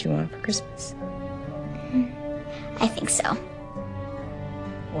 Do you know what you want for Christmas? I think so.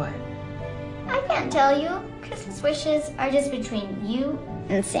 What? I can't tell you. Christmas wishes are just between you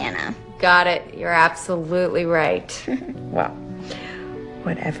and Santa. Got it. You're absolutely right. Well,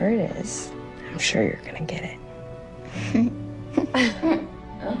 whatever it is, I'm sure you're gonna get it.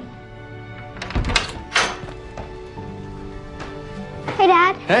 Hey,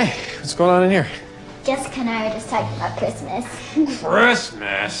 Dad. Hey, what's going on in here? Jessica and I were just talking about Christmas.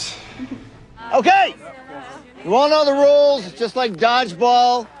 Christmas? Okay. You all know the rules. It's just like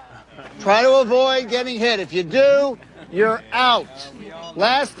dodgeball. Try to avoid getting hit. If you do, you're out.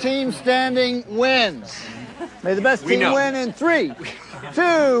 Last team standing wins. May the best team win in 3,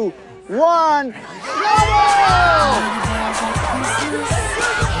 2, 1.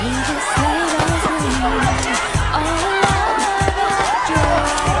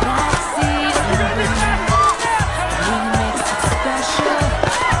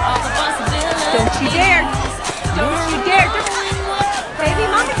 Don't you dare! Don't you dare! Baby,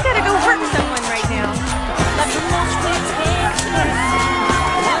 Mommy's gotta go hurt someone right now.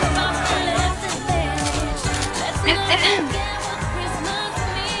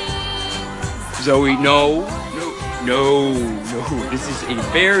 Zoe, no. This is a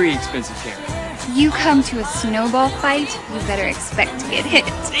very expensive camera. You come to a snowball fight, you better expect to get hit.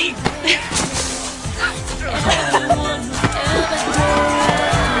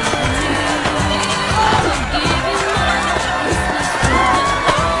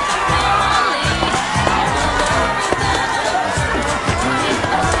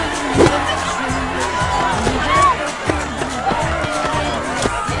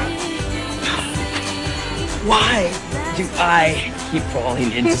 Why do I keep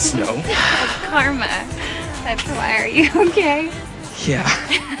falling into snow? That's karma. That's why. Are you okay? Yeah.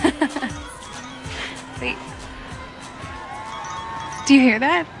 Wait. Do you hear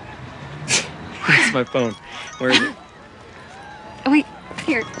that? Where's my phone? Where is it? Oh, wait.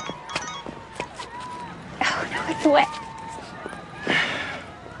 Here. Oh, no, it's wet.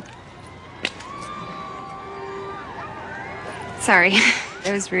 Sorry.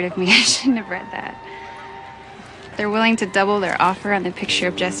 That was rude of me. I shouldn't have read that. They're willing to double their offer on the picture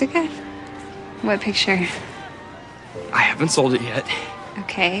of Jessica? What picture? I haven't sold it yet.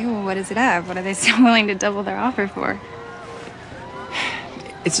 Okay, well, what is it of? What are they so willing to double their offer for?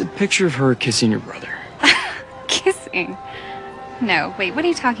 It's a picture of her kissing your brother. Kissing? No, wait, what are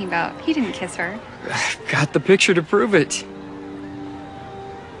you talking about? He didn't kiss her. I've got the picture to prove it.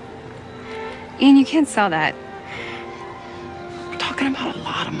 Ian, you can't sell that. We're talking about a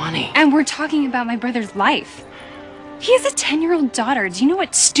lot of money. And we're talking about my brother's life. He has a 10-year-old daughter. Do you know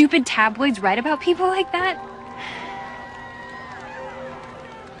what stupid tabloids write about people like that?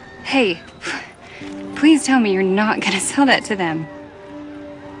 Hey, please tell me you're not gonna sell that to them.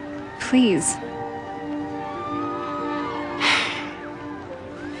 Please.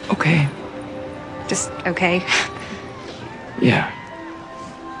 Okay. Just okay? Yeah.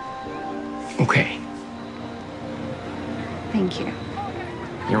 Okay. Thank you.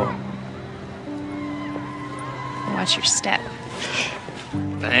 You're welcome. Watch your step.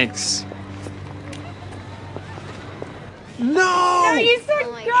 Thanks. No! No, you said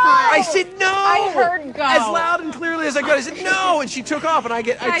go! I said no! I heard go. As loud and clearly as I could. I said no, and she took off, and I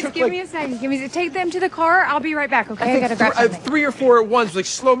Guys, took give like... me a second. Take them to the car. I'll be right back, okay? I gotta grab I something. 3 or 4 at once, like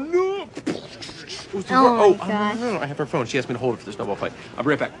slow. No! Oh, my God. No, I have her phone. She asked me to hold it for the snowball fight. I'll be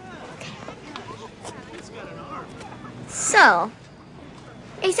right back. So,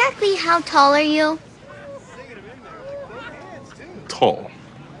 exactly how tall are you? Tall.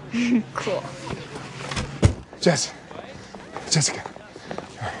 Cool. Jessica.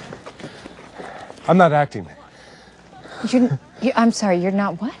 I'm not acting. I'm sorry, you're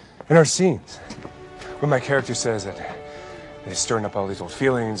not what? In our scenes, when my character says that they're stirring up all these old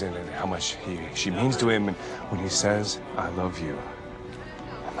feelings and how much she means to him, and when he says, "I love you,"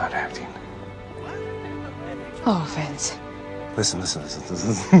 I'm not acting. Oh, Vince. Listen.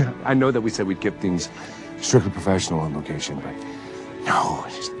 I know that we said we'd keep things strictly professional on location, but no,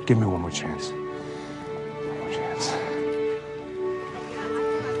 just give me one more chance. One more chance.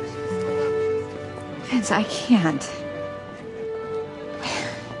 Vince, I can't.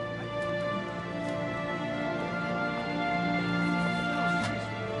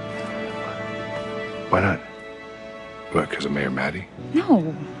 Why not? What, because of Mayor Maddie?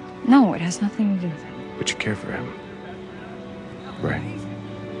 No. No, it has nothing to do with it. But you care for him. Right?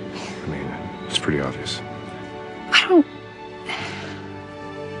 I mean, it's pretty obvious. I don't...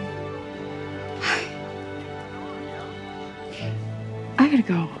 I gotta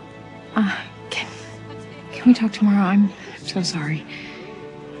go. Can we talk tomorrow? I'm so sorry.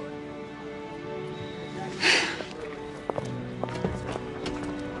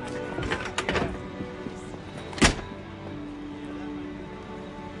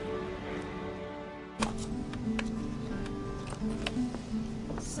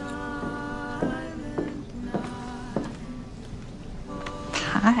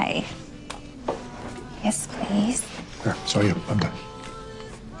 Hi. Yes, please. Here, saw you. I'm done.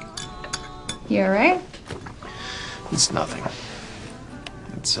 You all right? It's nothing.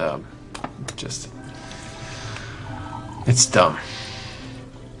 It's, just... It's dumb.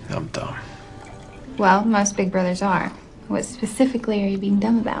 I'm dumb. Well, most big brothers are. What specifically are you being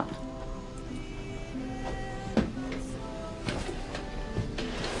dumb about?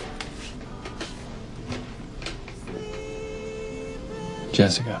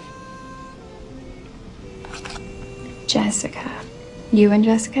 Jessica. Jessica. You and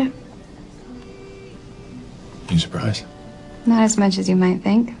Jessica? You surprised? Not as much as you might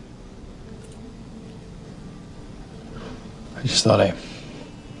think. I just thought I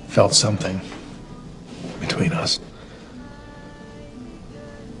felt something between us.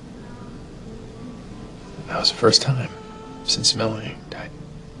 That was the first time since Melanie died.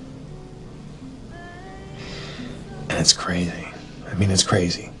 And it's crazy. I mean, it's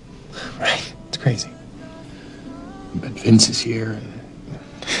crazy. Right? It's crazy. But Vince is here, and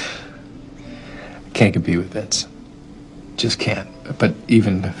I can't compete with Vince. Just can't. But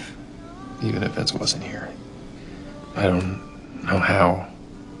even if Vince wasn't here, I don't know how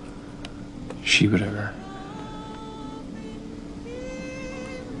she would ever.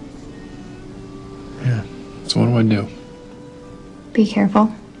 Yeah. So what do I do? Be careful.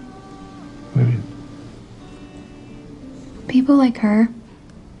 What do you mean? People like her,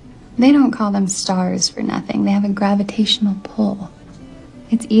 they don't call them stars for nothing. They have a gravitational pull.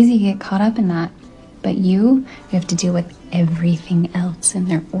 It's easy to get caught up in that. But you have to deal with everything else in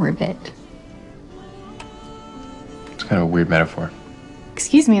their orbit. It's kind of a weird metaphor.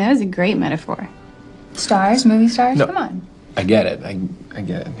 Excuse me, that was a great metaphor. Stars, movie stars, No. come on. I get it. I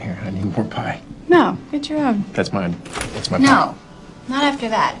get it. Here, I need more pie. No, get your own. That's mine. That's my pie. No, not after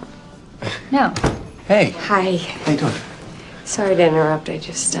that. No. Hey. Hi. How you doing? Sorry to interrupt. I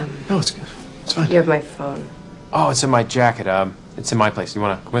just, No, it's good. It's fine. You have my phone. Oh, it's in my jacket. It's in my place. You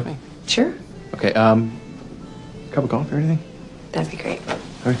want to come with me? Sure. Okay, cup of coffee or anything? That'd be great.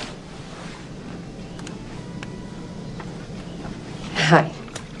 Okay. Hi.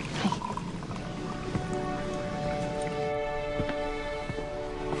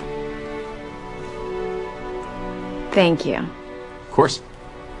 Thank you. Of course.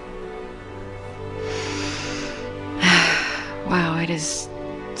 Wow, it is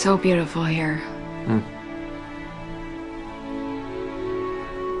so beautiful here.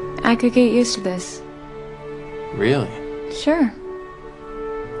 I could get used to this. Really? Sure.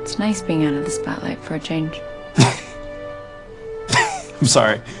 It's nice being out of the spotlight for a change. I'm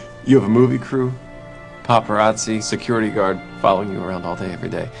sorry. You have a movie crew, paparazzi, security guard following you around all day, every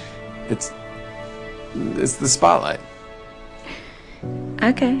day. It's the spotlight.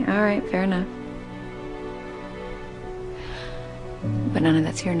 Okay, all right, fair enough. But none of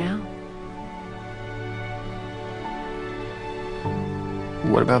that's here now.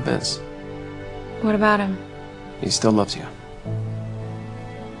 What about Vince? What about him? He still loves you.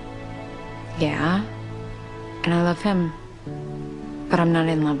 Yeah. And I love him. But I'm not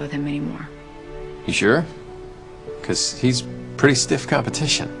in love with him anymore. You sure? Because he's pretty stiff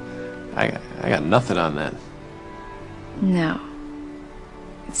competition. I got nothing on that. No.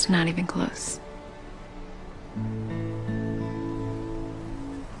 It's not even close.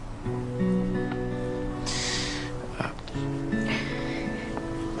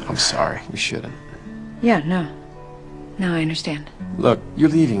 I'm sorry. You shouldn't. Yeah, no. No, I understand. Look, you're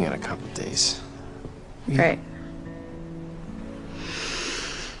leaving in a couple of days. Great.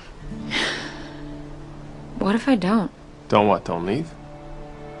 What if I don't? Don't what? Don't leave?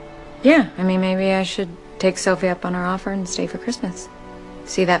 Yeah, I mean, maybe I should take Sophie up on our offer and stay for Christmas.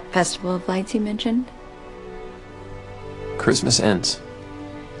 See that festival of lights you mentioned? Christmas ends.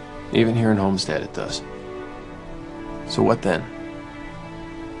 Even here in Homestead, it does. So what then?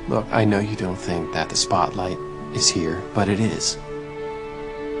 Look, I know you don't think that the spotlight is here, but it is.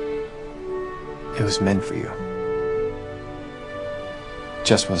 It was meant for you.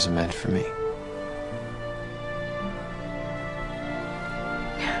 Just wasn't meant for me.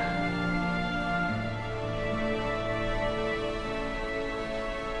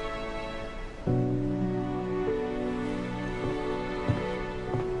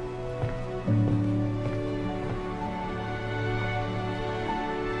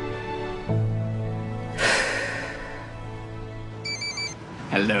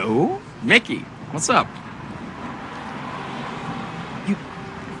 Hello? Mickey, what's up?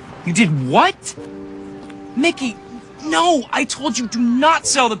 You did what? Mickey, no! I told you, do not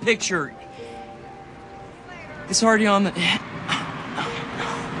sell the picture! It's already on the...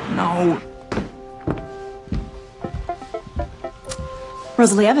 No.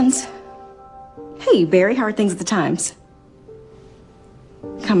 Rosalie Evans. Hey, Barry, how are things at the Times?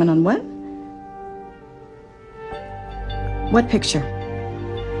 Comment on what? What picture?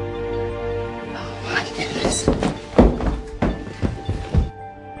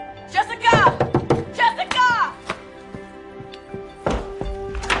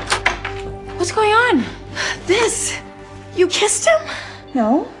 What's going on? This. You kissed him?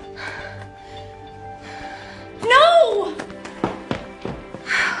 No. No!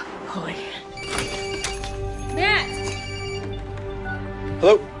 Boy. Matt!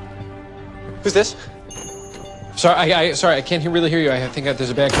 Hello? Who's this? Sorry, sorry, I can't really hear you. I think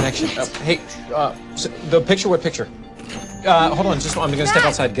there's a bad connection. Hey, the picture, what picture? Hold on, I'm gonna step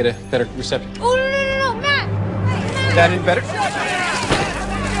outside, get a better reception. Oh, no, Matt! That any better?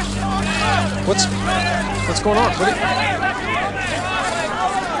 What's going on?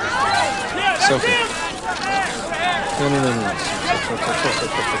 Sophie.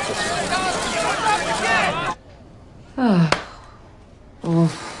 No.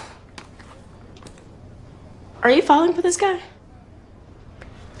 Are you falling for this guy?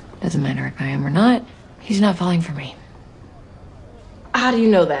 Doesn't matter if I am or not. He's not falling for me. How do you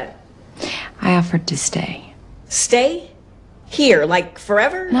know that? I offered to stay. Stay? Here, like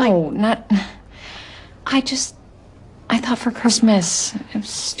forever? No, not... I thought for Christmas. It was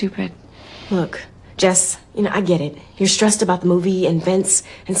stupid. Look, Jess, I get it. You're stressed about the movie and Vince,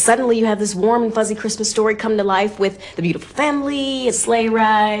 and suddenly you have this warm and fuzzy Christmas story come to life with the beautiful family and sleigh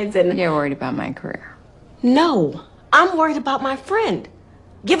rides and... You're worried about my career. No, I'm worried about my friend.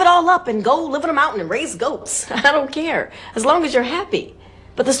 Give it all up and go live on a mountain and raise goats. I don't care, as long as you're happy.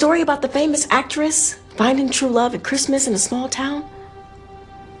 But the story about the famous actress finding true love at Christmas in a small town,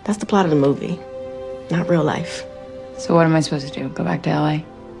 that's the plot of the movie, not real life. So what am I supposed to do? Go back to LA?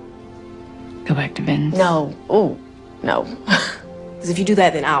 Go back to Vince? No. Oh, no. Because if you do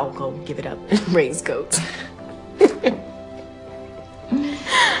that, then I'll go give it up and raise goats.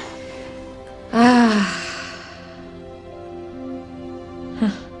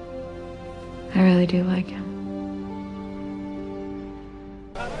 I really do like him.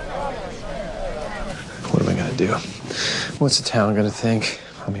 What am I gonna do? What's the town gonna think?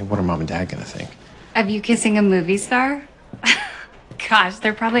 I mean, what are Mom and Dad gonna think? Of you kissing a movie star? Gosh,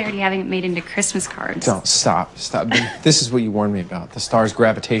 they're probably already having it made into Christmas cards. Don't, stop. This is what you warned me about. The star's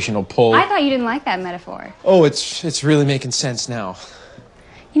gravitational pull. I thought you didn't like that metaphor. Oh, it's really making sense now.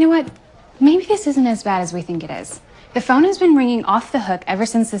 You know what? Maybe this isn't as bad as we think it is. The phone has been ringing off the hook ever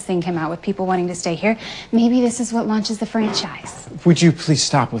since this thing came out with people wanting to stay here. Maybe this is what launches the franchise. Would you please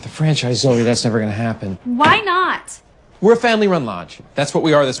stop with the franchise, Zoe? That's never gonna happen. Why not? We're a family-run lodge. That's what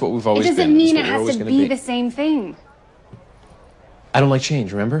we are. That's what we've always been. It doesn't mean it That's what we're has to always gonna be the same thing. I don't like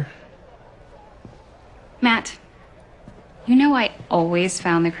change, remember? Matt, you know I always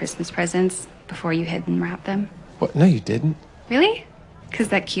found the Christmas presents before you hid and wrapped them. What? No, you didn't. Really? Because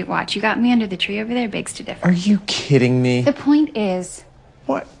that cute watch you got me under the tree over there begs to differ. Are you kidding me? The point is...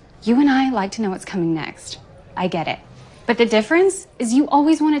 What? You and I like to know what's coming next. I get it. But the difference is you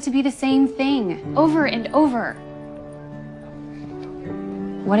always want it to be the same thing, over and over.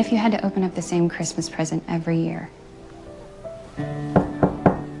 What if you had to open up the same Christmas present every year?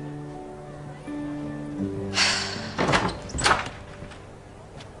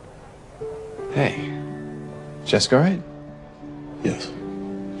 Hey. Jessica, all right? Yes.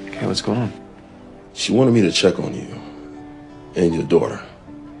 Okay, what's going on? She wanted me to check on you and your daughter.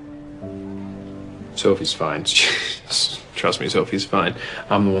 Sophie's fine. Trust me, Sophie's fine.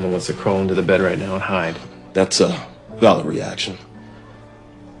 I'm the one that wants to crawl into the bed right now and hide. That's a valid reaction.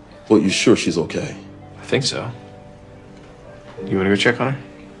 Well, you sure she's okay? think so. You want to go check on her?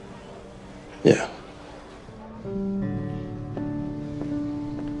 Yeah.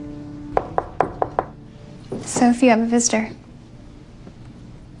 Sophie, I have a visitor.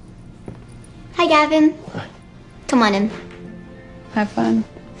 Hi, Gavin. Hi. Come on in. Have fun.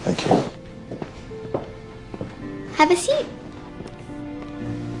 Thank you. Have a seat.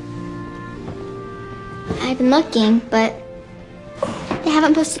 I've been looking, but they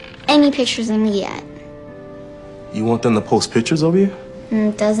haven't posted any pictures of me yet. You want them to post pictures of you?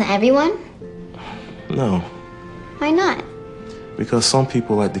 Doesn't everyone? No, Why not? because some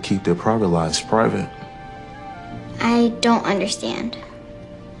people like to keep their private lives private. I don't understand.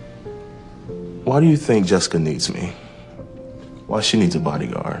 Why do you think Jessica needs me? Why she needs a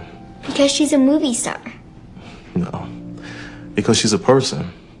bodyguard? Because she's a movie star. No, because she's a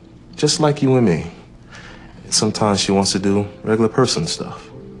person, just like you and me. And sometimes she wants to do regular person stuff.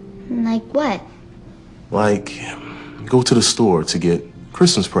 Like what? Like, go to the store to get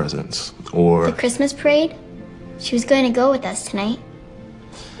Christmas presents, or... The Christmas parade? She was going to go with us tonight.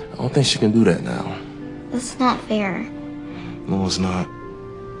 I don't think she can do that now. That's not fair. No, it's not.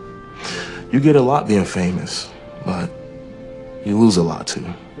 You get a lot being famous, but you lose a lot too.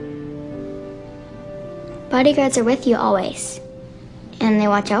 Bodyguards are with you always. And they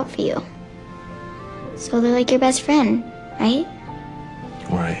watch out for you. So they're like your best friend, right?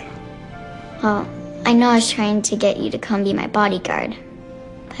 Right. Well, I know I was trying to get you to come be my bodyguard.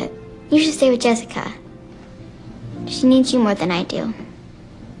 But you should stay with Jessica. She needs you more than I do.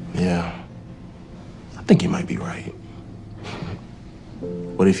 Yeah. I think you might be right.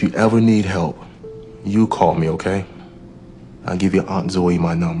 But if you ever need help, you call me, okay? I'll give your Aunt Zoe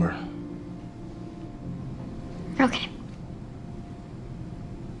my number. Okay.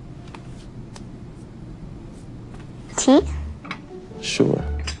 Tea? Sure.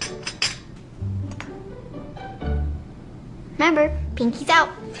 Remember, pinky's out.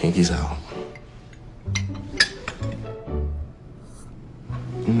 Pinky's out.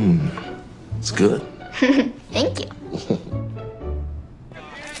 It's good. Thank you.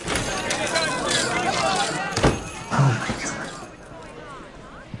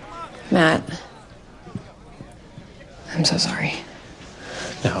 Matt, I'm so sorry.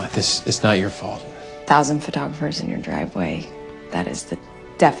 No, it's not your fault. 1,000 photographers in your driveway. That is the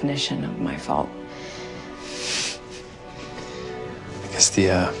definition of my fault. I guess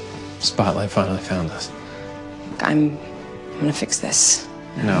the spotlight finally found us. I'm gonna fix this.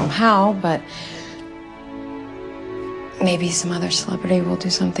 I don't No. know how, but maybe some other celebrity will do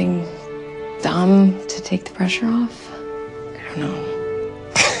something dumb to take the pressure off. I don't know.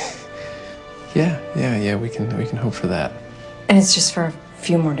 Yeah, we can hope for that. And it's just for a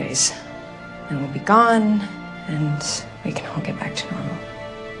few more days. And we'll be gone, and we can all get back to normal.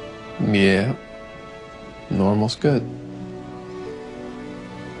 Yeah. Normal's good.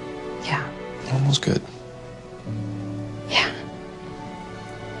 Yeah. Normal's good. Yeah.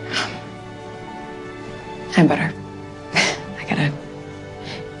 I better. I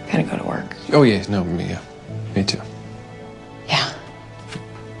gotta go to work. Oh yeah, no, me too. Yeah.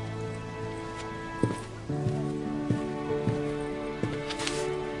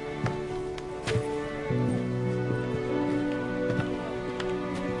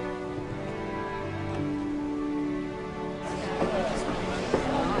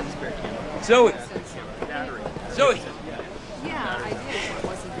 Zoe! Zoe!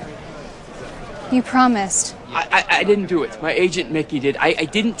 You promised. I didn't do it. My agent Mickey did. I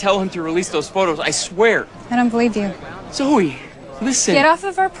didn't tell him to release those photos. I swear. I don't believe you. Zoe, listen. Get off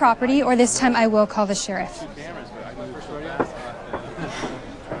of our property, or this time I will call the sheriff.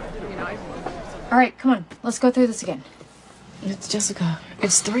 All right, come on. Let's go through this again. It's Jessica.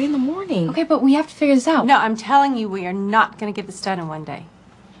 It's 3 in the morning. Okay, but we have to figure this out. No, I'm telling you, we are not going to get this done in one day.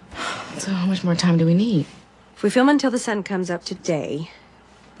 So how much more time do we need? If we film until the sun comes up today,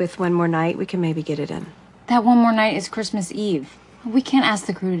 with one more night, we can maybe get it in. That one more night is Christmas Eve. We can't ask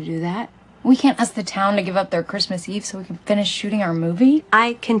the crew to do that. We can't ask the town to give up their Christmas Eve so we can finish shooting our movie.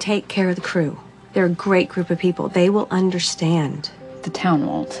 I can take care of the crew. They're a great group of people. They will understand. The town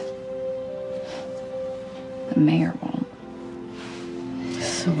won't. The mayor won't.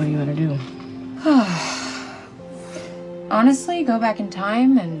 So what do you want to do? Honestly, go back in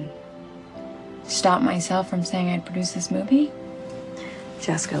time and stop myself from saying I'd produce this movie?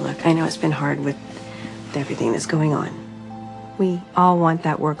 Jessica, look, I know it's been hard with everything that's going on. We all want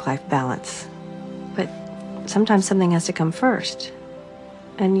that work-life balance. But sometimes something has to come first.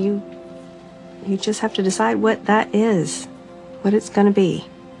 And you just have to decide what that is, what it's going to be.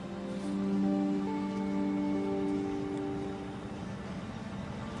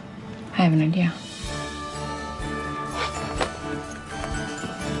 I have an idea.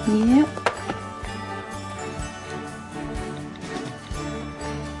 Yep.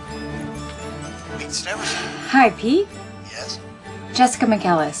 Hi, Pete. Yes? Jessica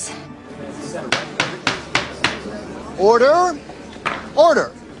McEllis. Order!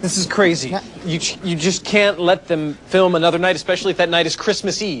 Order! This is crazy. You just can't let them film another night, especially if that night is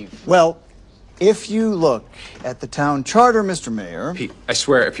Christmas Eve. Well, if you look at the town charter, Mr. Mayor... Pete, I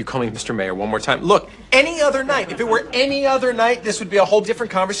swear, if you call me Mr. Mayor one more time, look, any other night, if it were any other night, this would be a whole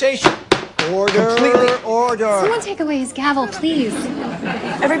different conversation. Order, order. Someone take away his gavel, please.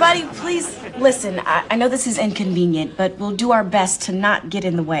 Everybody, please listen. I know this is inconvenient, but we'll do our best to not get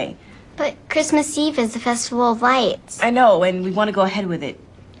in the way. But Christmas Eve is the Festival of Lights. I know, and we want to go ahead with it.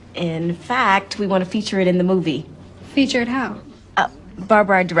 In fact, we want to feature it in the movie. Featured how?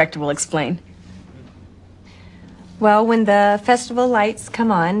 Barbara, our director, will explain. Well, when the festival lights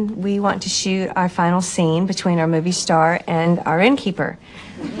come on, we want to shoot our final scene between our movie star and our innkeeper.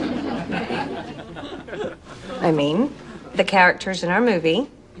 I mean, the characters in our movie.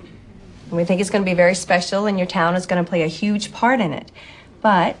 And we think it's going to be very special, and your town is going to play a huge part in it.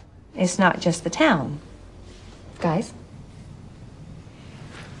 But it's not just the town. Guys?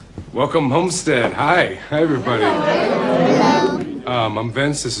 Welcome, Homestead. Hi. Hi, everybody. Hello. I'm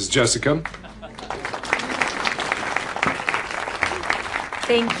Vince. This is Jessica.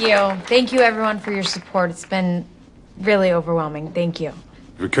 Thank you. Thank you, everyone, for your support. It's been really overwhelming. Thank you.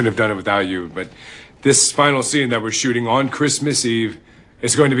 We couldn't have done it without you, but this final scene that we're shooting on Christmas Eve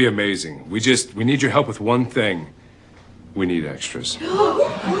is going to be amazing. We need your help with one thing. We need extras.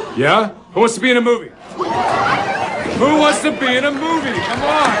 Yeah? Who wants to be in a movie? Who wants to be in a movie? Come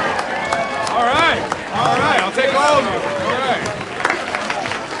on. All right. All right. I'll take all of you. All right.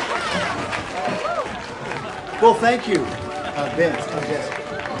 Well, thank you, Vince and Jessica.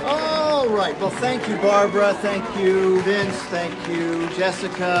 All right. Well, thank you, Barbara. Thank you, Vince. Thank you,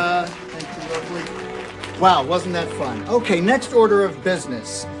 Jessica. Thank you, lovely. Wow, wasn't that fun? Okay, next order of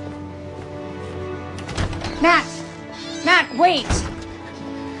business. Matt! Matt, wait!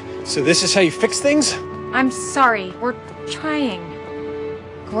 So this is how you fix things? I'm sorry. We're trying.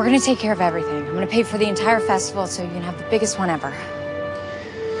 We're gonna take care of everything. I'm gonna pay for the entire festival so you can have the biggest one ever.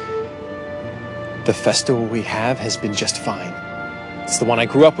 The festival we have has been just fine. It's the one I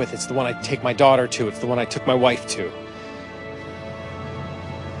grew up with. It's the one I take my daughter to. It's the one I took my wife to.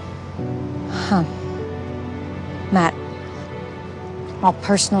 Huh. Matt, I'll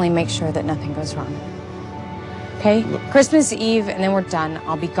personally make sure that nothing goes wrong. Okay? Christmas Eve, and then we're done.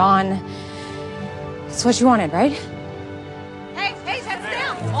 I'll be gone. It's what you wanted, right? Hey, heads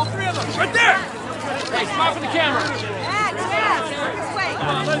down! All three of them! Right there! Hey, smile for the camera!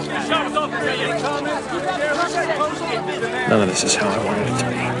 None of this is how I wanted it to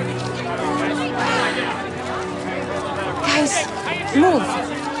be. Guys, move.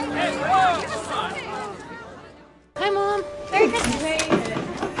 Hi, Mom. Merry Christmas.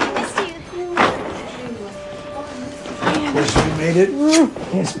 Yes, we made it.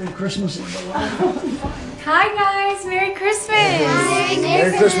 Yes, Merry Christmas. Hi, guys. Merry Christmas.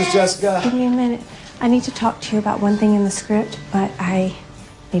 Merry Christmas, Jessica. Give me a minute. I need to talk to you about one thing in the script, but I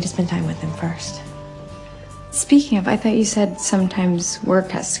need to spend time with them first. Speaking of, I thought you said sometimes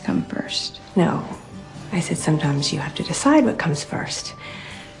work has to come first. No. I said sometimes you have to decide what comes first.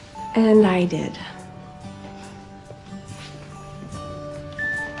 And I did.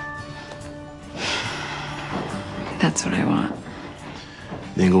 That's what I want.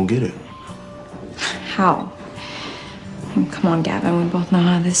 Then go get it. How? Come on, Gavin. We both know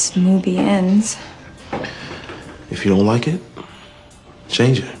how this movie ends. If you don't like it,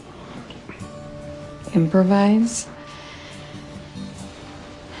 change it. Improvise.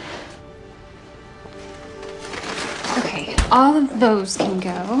 Okay, all of those can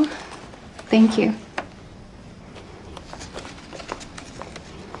go. Thank you.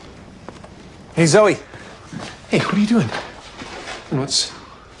 Hey, Zoe. Hey, what are you doing? And what's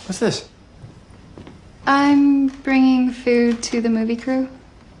this? I'm bringing food to the movie crew.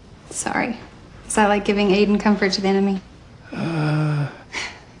 Sorry. Is that like giving aid and comfort to the enemy?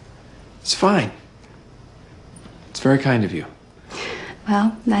 It's fine. It's very kind of you.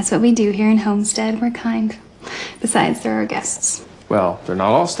 Well, that's what we do here in Homestead. We're kind. Besides, they're our guests. Well, they're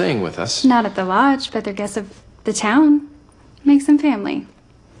not all staying with us. Not at the lodge, but they're guests of the town. Makes them family.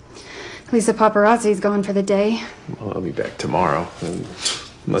 At least the paparazzi's gone for the day. Well, I'll be back tomorrow.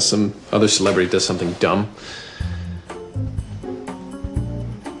 Unless some other celebrity does something dumb.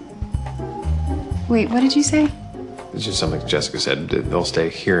 Wait, what did you say? It's just something Jessica said. They'll stay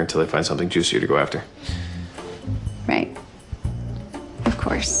here until they find something juicier to go after. Right. Of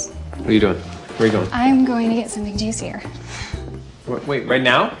course. What are you doing? Where are you going? I'm going to get something juicier. Wait, right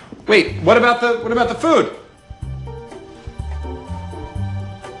now? Wait, what about the food?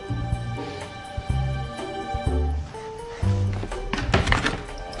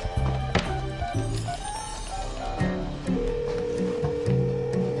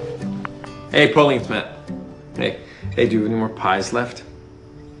 Hey, Pauline, it's Matt. Hey, do you have any more pies left?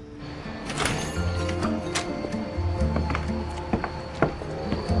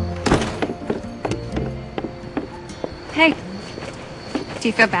 Hey, do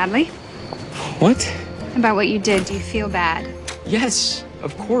you feel badly? What? About what you did, do you feel bad? Yes,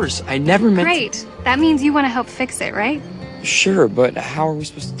 of course. I never meant Great. That means you want to help fix it, right? to... Sure, but how are we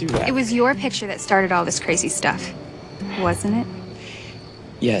supposed to do that? It was your picture that started all this crazy stuff, wasn't it?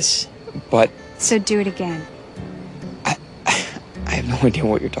 Yes, but So do it again. I have no idea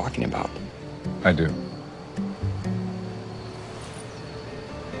what you're talking about. I do.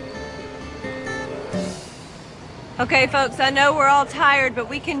 Okay, folks, I know we're all tired, but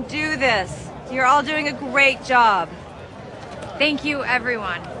we can do this. You're all doing a great job. Thank you,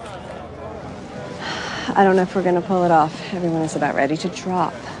 everyone. I don't know if we're gonna pull it off. Everyone is about ready to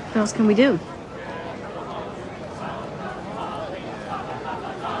drop. What else can we do?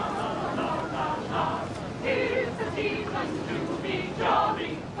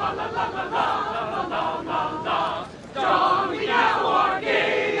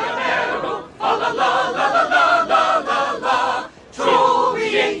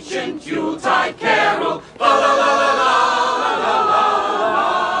 Truly ancient Yuletide carol. La la la la la la la la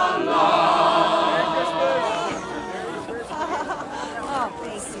la.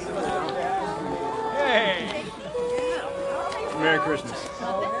 Hey! Merry Christmas.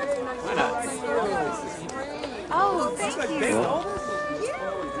 Oh, thank you.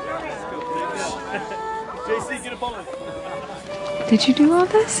 JC, get a bullet. Did you do all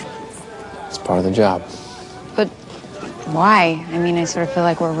this? It's part of the job. But why? I mean, I sort of feel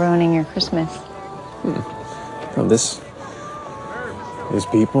like we're ruining your Christmas. No, these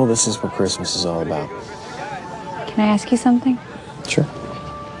people, this is what Christmas is all about. Can I ask you something? Sure.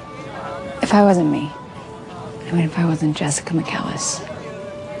 If I wasn't me, I mean, if I wasn't Jessica McAllis,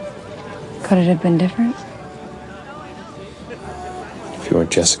 could it have been different? If you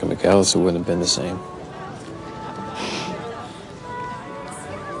weren't Jessica McAllis, it wouldn't have been the same.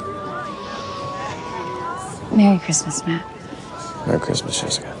 Merry Christmas, Matt. Merry Christmas,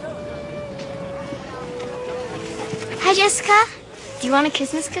 Jessica. Hi, Jessica. Do you want a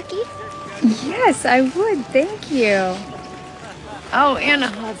Christmas cookie? Yes, I would. Thank you. Oh, and a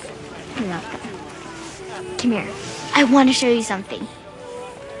hug. Come here. I want to show you something.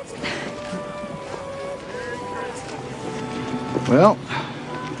 Well,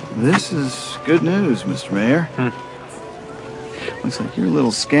 this is good news, Mr. Mayor. Looks like your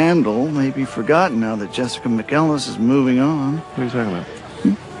little scandal may be forgotten now that Jessica McAllis is moving on. What are you talking about?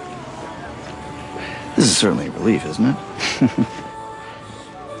 This is certainly a relief, isn't it?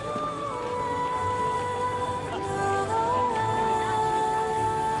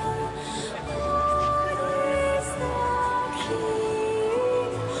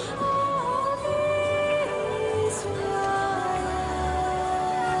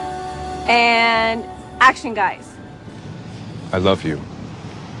 And action, guys. I love you.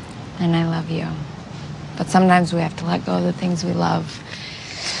 And I love you. But sometimes we have to let go of the things we love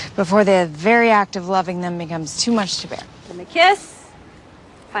before the very act of loving them becomes too much to bear. Give them a kiss.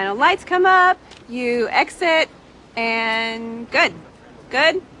 Final lights come up. You exit. And good.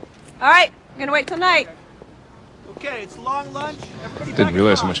 Good? All right. We're going to wait till night. Okay, it's long lunch. Everybody Didn't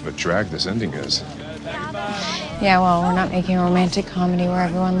realize how much of a drag this ending is. Yeah, well, we're not making a romantic comedy where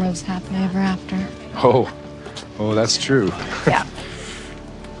everyone lives happily ever after. Oh, that's true. Yeah.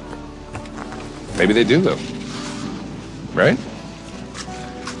 Maybe they do, though. Right?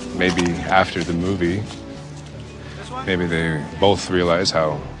 Maybe after the movie, maybe they both realize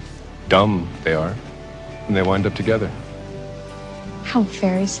how dumb they are, and they wind up together. How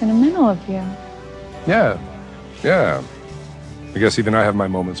very sentimental of you. Yeah. I guess even I have my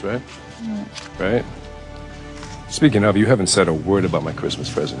moments, right? Right? Speaking of, you haven't said a word about my Christmas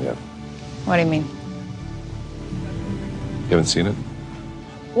present yet. What do you mean? You haven't seen it?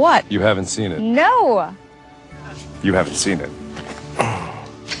 What? You haven't seen it. No! You haven't seen it.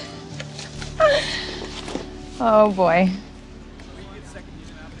 Oh, boy.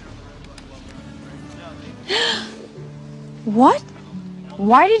 What?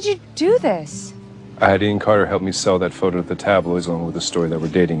 Why did you do this? I had Ian Carter help me sell that photo to the tabloids along with the story that we're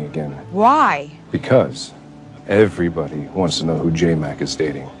dating again. Why? Because everybody wants to know who J-Mac is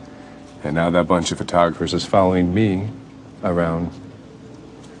dating. And now that bunch of photographers is following me around,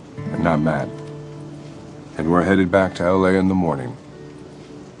 and not Matt. and we're headed back to LA in the morning.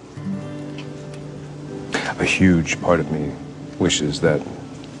 A huge part of me wishes that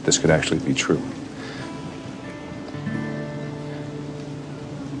this could actually be true.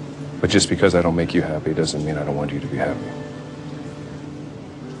 But just because I don't make you happy doesn't mean I don't want you to be happy.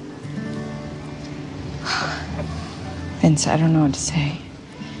 Vince, I don't know what to say.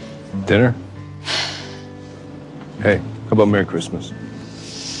 Dinner? Hey, how about Merry Christmas?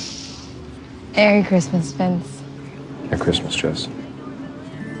 Merry Christmas, Vince. Merry Christmas, Jess.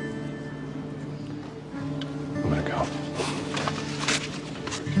 I'm gonna go.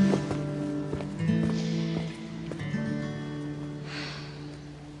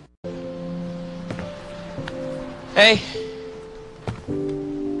 Hey.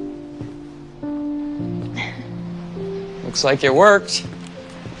 Looks like it worked.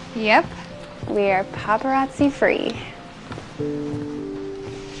 Yep, we are paparazzi free.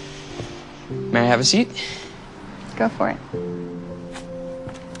 May I have a seat? Go for it.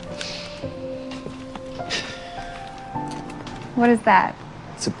 What is that?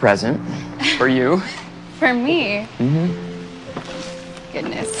 It's a present for you. For me? Mm-hmm.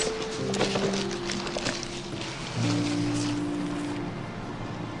 Goodness.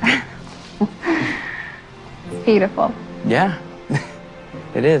 It's beautiful. Yeah,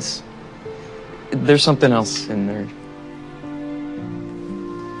 it is. There's something else in there.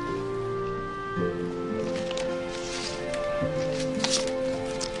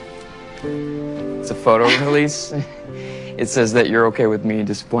 It's a photo release. It says that you're okay with me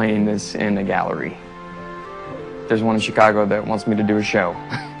displaying this in a gallery. There's one in Chicago that wants me to do a show.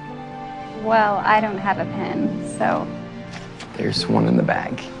 Well, I don't have a pen, so. There's one in the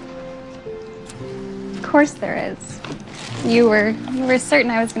bag. Of course there is. You were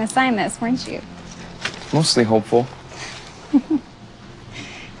certain I was going to sign this, weren't you? Mostly hopeful.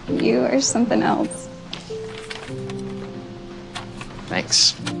 You are something else.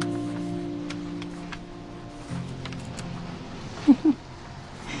 Thanks.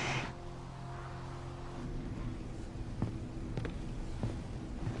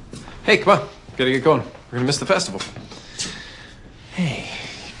 Hey, come on. Gotta get going. We're gonna miss the festival. Hey,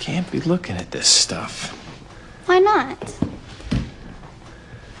 you can't be looking at this stuff. Why not?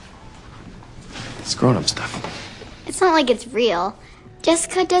 It's grown-up stuff. It's not like it's real.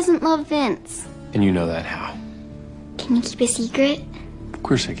 Jessica doesn't love Vince. And you know that how? Can you keep a secret? Of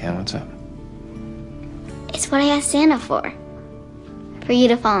course I can. What's up? It's what I asked Santa for. For you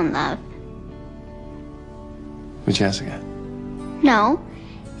to fall in love. With Jessica? No.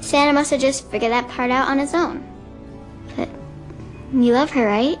 Santa must have just figured that part out on his own. But you love her,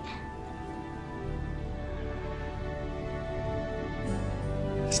 right?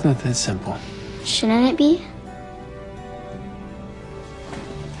 It's not that simple. Shouldn't it be?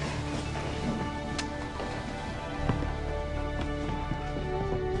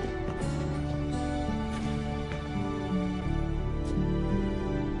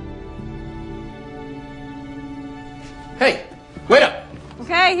 Hey, wait up!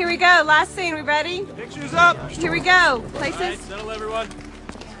 Okay, here we go. Last scene. We ready? Pictures up. Here we go. Places. Settle everyone.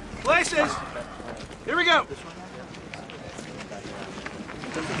 Places. Here we go.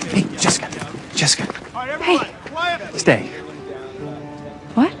 Hey, Jessica. Jessica. All right, everyone. Quiet. Stay.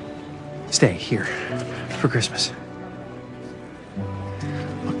 What? Stay here for Christmas.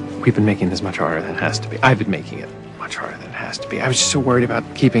 Look, we've been making this much harder than it has to be. I've been making it much harder than it has to be. I was just so worried about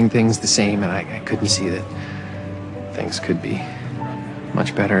keeping things the same, and I couldn't see that things could be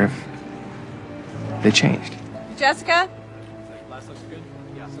much better if they changed. Jessica?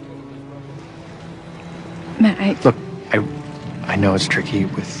 Matt, Look, I know it's tricky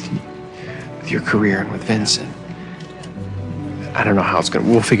with your career and with Vince, and I don't know how it's gonna.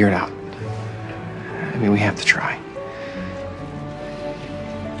 We'll figure it out. I mean, we have to try.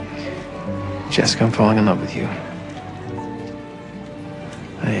 Jessica, I'm falling in love with you.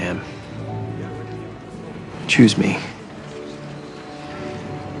 I am. Choose me.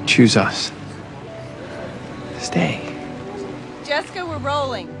 Choose us. Stay. Jessica, we're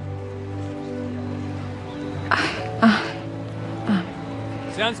rolling.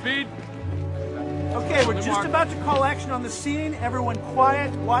 Sound speed. Okay, we're just about to call action on the scene. Everyone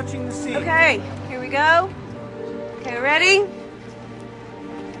quiet, watching the scene. Okay, here we go. Okay, ready?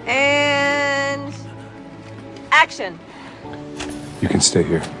 And action. You can stay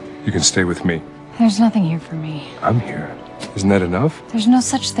here. You can stay with me. there's nothing here for me. I'm here. Isn't that enough? There's no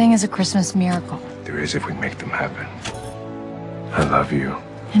such thing as a Christmas miracle. There is if we make them happen. I love you.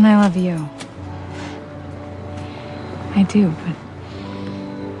 And I love you. I do, but...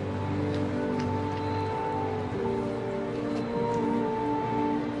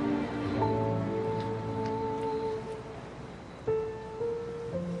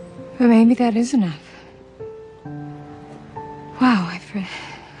 But maybe that is enough. Wow, I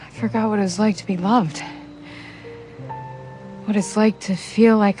forgot what it was like to be loved. What it's like to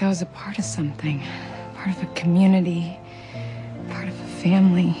feel like I was a part of something. Part of a community. Part of a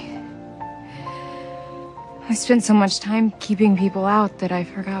family. I spent so much time keeping people out that I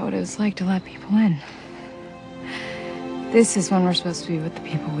forgot what it was like to let people in. This is when we're supposed to be with the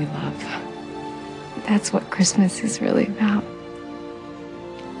people we love. That's what Christmas is really about.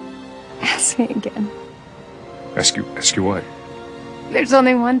 Ask me again. Ask you what? There's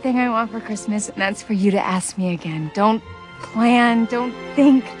only one thing I want for Christmas, and that's for you to ask me again. Don't plan, don't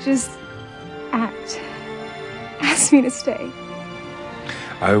think, just act. Ask me to stay.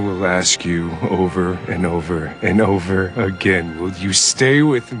 I will ask you over and over and over again. Will you stay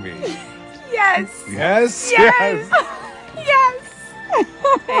with me? Yes. Yes? Yes. Yes.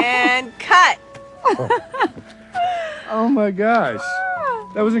 And cut. Oh my gosh.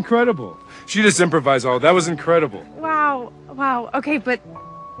 That was incredible. She just improvised all. That was incredible. Wow, wow. Okay, but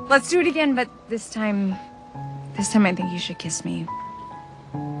let's do it again, but this time I think you should kiss me.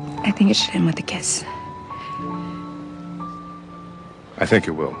 I think it should end with a kiss. I think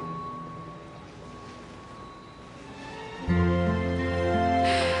it will.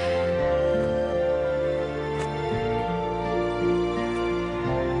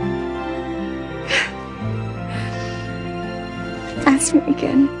 Ask me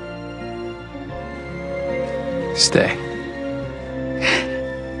again. Stay.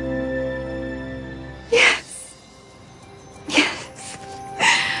 Yes. Yes.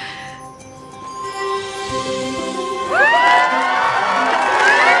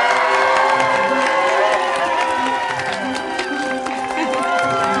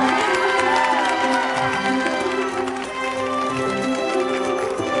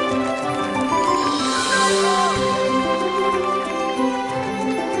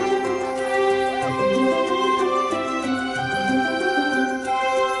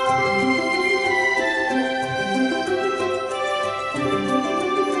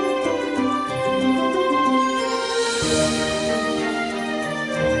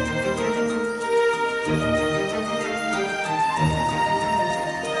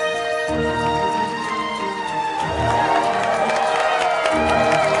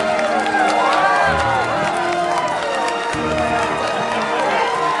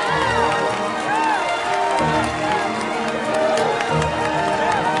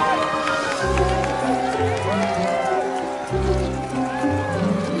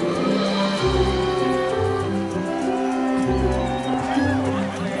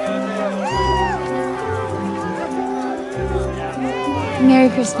 Merry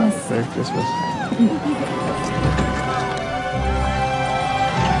Christmas. Merry Christmas.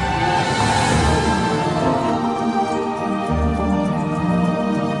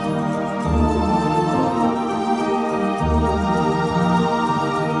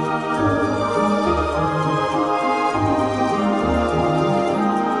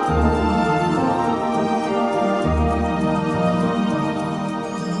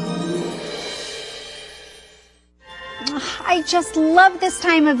 I just love this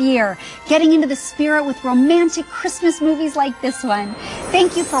time of year, getting into the spirit with romantic Christmas movies like this one.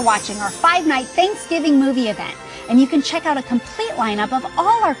 Thank you for watching our 5-night Thanksgiving movie event. And you can check out a complete lineup of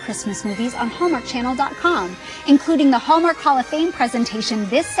all our Christmas movies on HallmarkChannel.com, including the Hallmark Hall of Fame presentation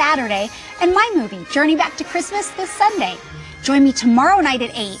this Saturday and my movie, Journey Back to Christmas, this Sunday. Join me tomorrow night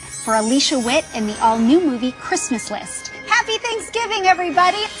at 8 for Alicia Witt and the all-new movie Christmas List. Happy Thanksgiving,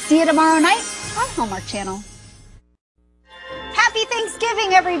 everybody! See you tomorrow night on Hallmark Channel. Happy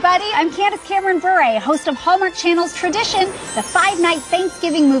Thanksgiving, everybody! I'm Candace Cameron Bure, host of Hallmark Channel's Tradition, the 5-night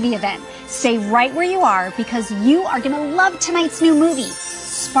Thanksgiving movie event. Stay right where you are because you are going to love tonight's new movie.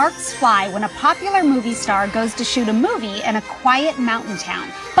 Sparks fly when a popular movie star goes to shoot a movie in a quiet mountain town.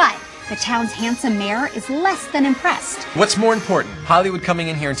 But the town's handsome mayor is less than impressed. What's more important, Hollywood coming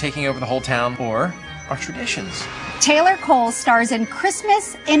in here and taking over the whole town, or our traditions? Taylor Cole stars in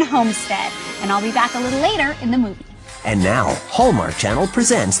Christmas in Homestead, and I'll be back a little later in the movie. And now, Hallmark Channel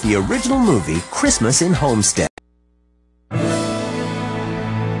presents the original movie, Christmas in Homestead.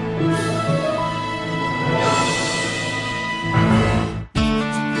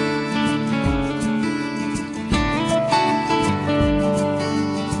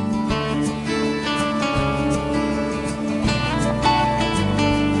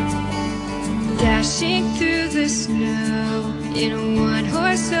 Dashing through the snow in a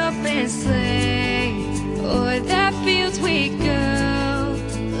one-horse open sleigh, o'er the fields we go,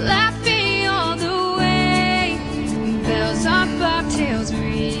 laughing all the way. Bells on bobtails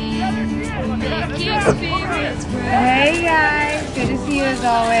ring, making spirits bright. Hey guys, Good to see you as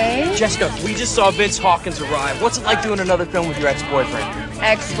always. Jessica, we just saw Vince Hawkins arrive. What's it like doing another film with your ex-boyfriend?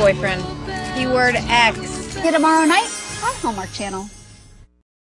 Ex-boyfriend. Keyword X. See you tomorrow night on Hallmark Channel.